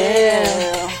you.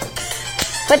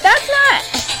 but that's not.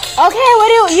 Okay,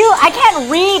 what do you? I can't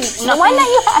read. The one that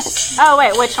you have. Oh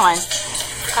wait, which one?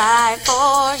 Cry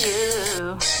for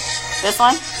you. This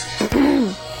one?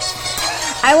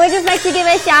 I would just like to give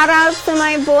a shout out to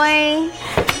my boy,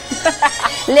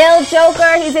 Lil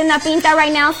Joker. He's in La Pinta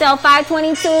right now, cell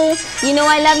 522. You know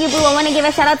I love you, boo. I want to give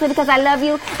a shout out to you because I love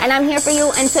you, and I'm here for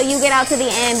you until you get out to the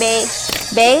end, babe.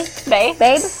 Babe? Babe.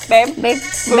 Babe? Babe. Babe?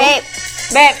 Boo. Babe?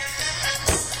 Babe.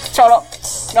 Cholo.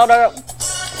 No, no, no.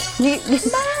 Dude,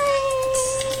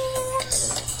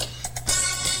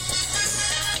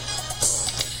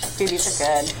 these are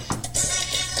good.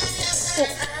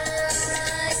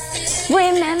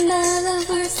 Remember the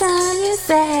first time you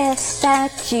said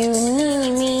that you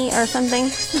need me or something?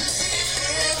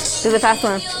 Do the fast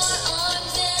one.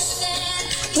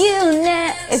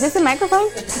 Is this a microphone?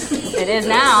 It is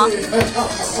now.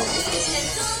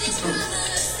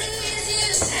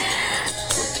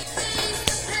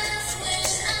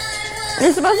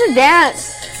 You're supposed to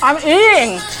dance. I'm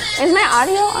eating. Is my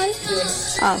audio on?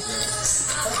 Oh.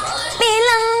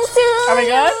 Belongs to Are we you.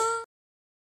 good?